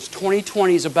corrections.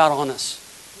 2020 is about on us.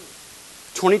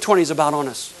 2020 is about on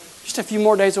us. Just a few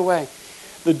more days away.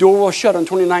 The door will shut on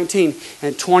 2019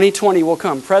 and 2020 will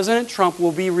come. President Trump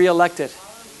will be reelected.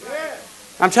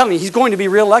 I'm telling you, he's going to be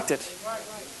reelected.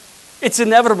 It's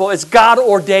inevitable. It's God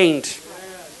ordained.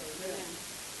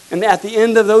 And at the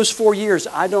end of those 4 years,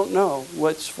 I don't know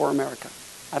what's for America.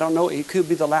 I don't know. It could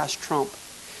be the last Trump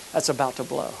that's about to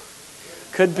blow.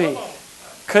 Could be.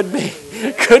 Could be.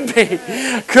 Could be.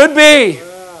 Could be.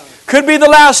 Could be the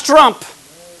last Trump.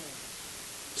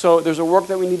 So there's a work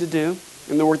that we need to do.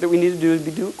 And the work that we need to do is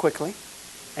do it quickly.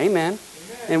 Amen.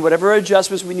 And whatever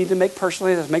adjustments we need to make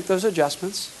personally, let's make those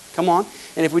adjustments. Come on.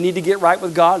 And if we need to get right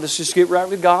with God, let's just get right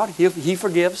with God. He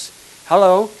forgives.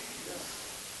 Hello.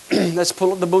 Let's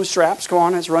pull up the bootstraps. Go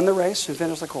on. Let's run the race and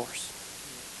finish the course.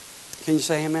 Can you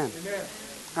say amen? Amen.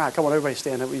 All right, come on, everybody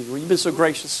stand up. You've been so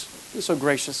gracious. You've been so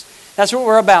gracious. That's what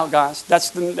we're about, guys.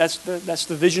 That's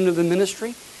the vision of the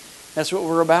ministry. That's what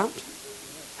we're about.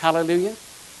 Hallelujah.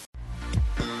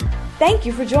 Thank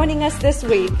you for joining us this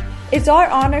week. It's our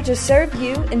honor to serve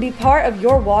you and be part of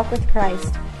your walk with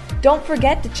Christ. Don't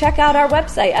forget to check out our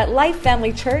website at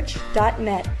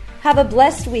lifefamilychurch.net. Have a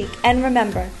blessed week, and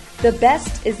remember, the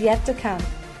best is yet to come.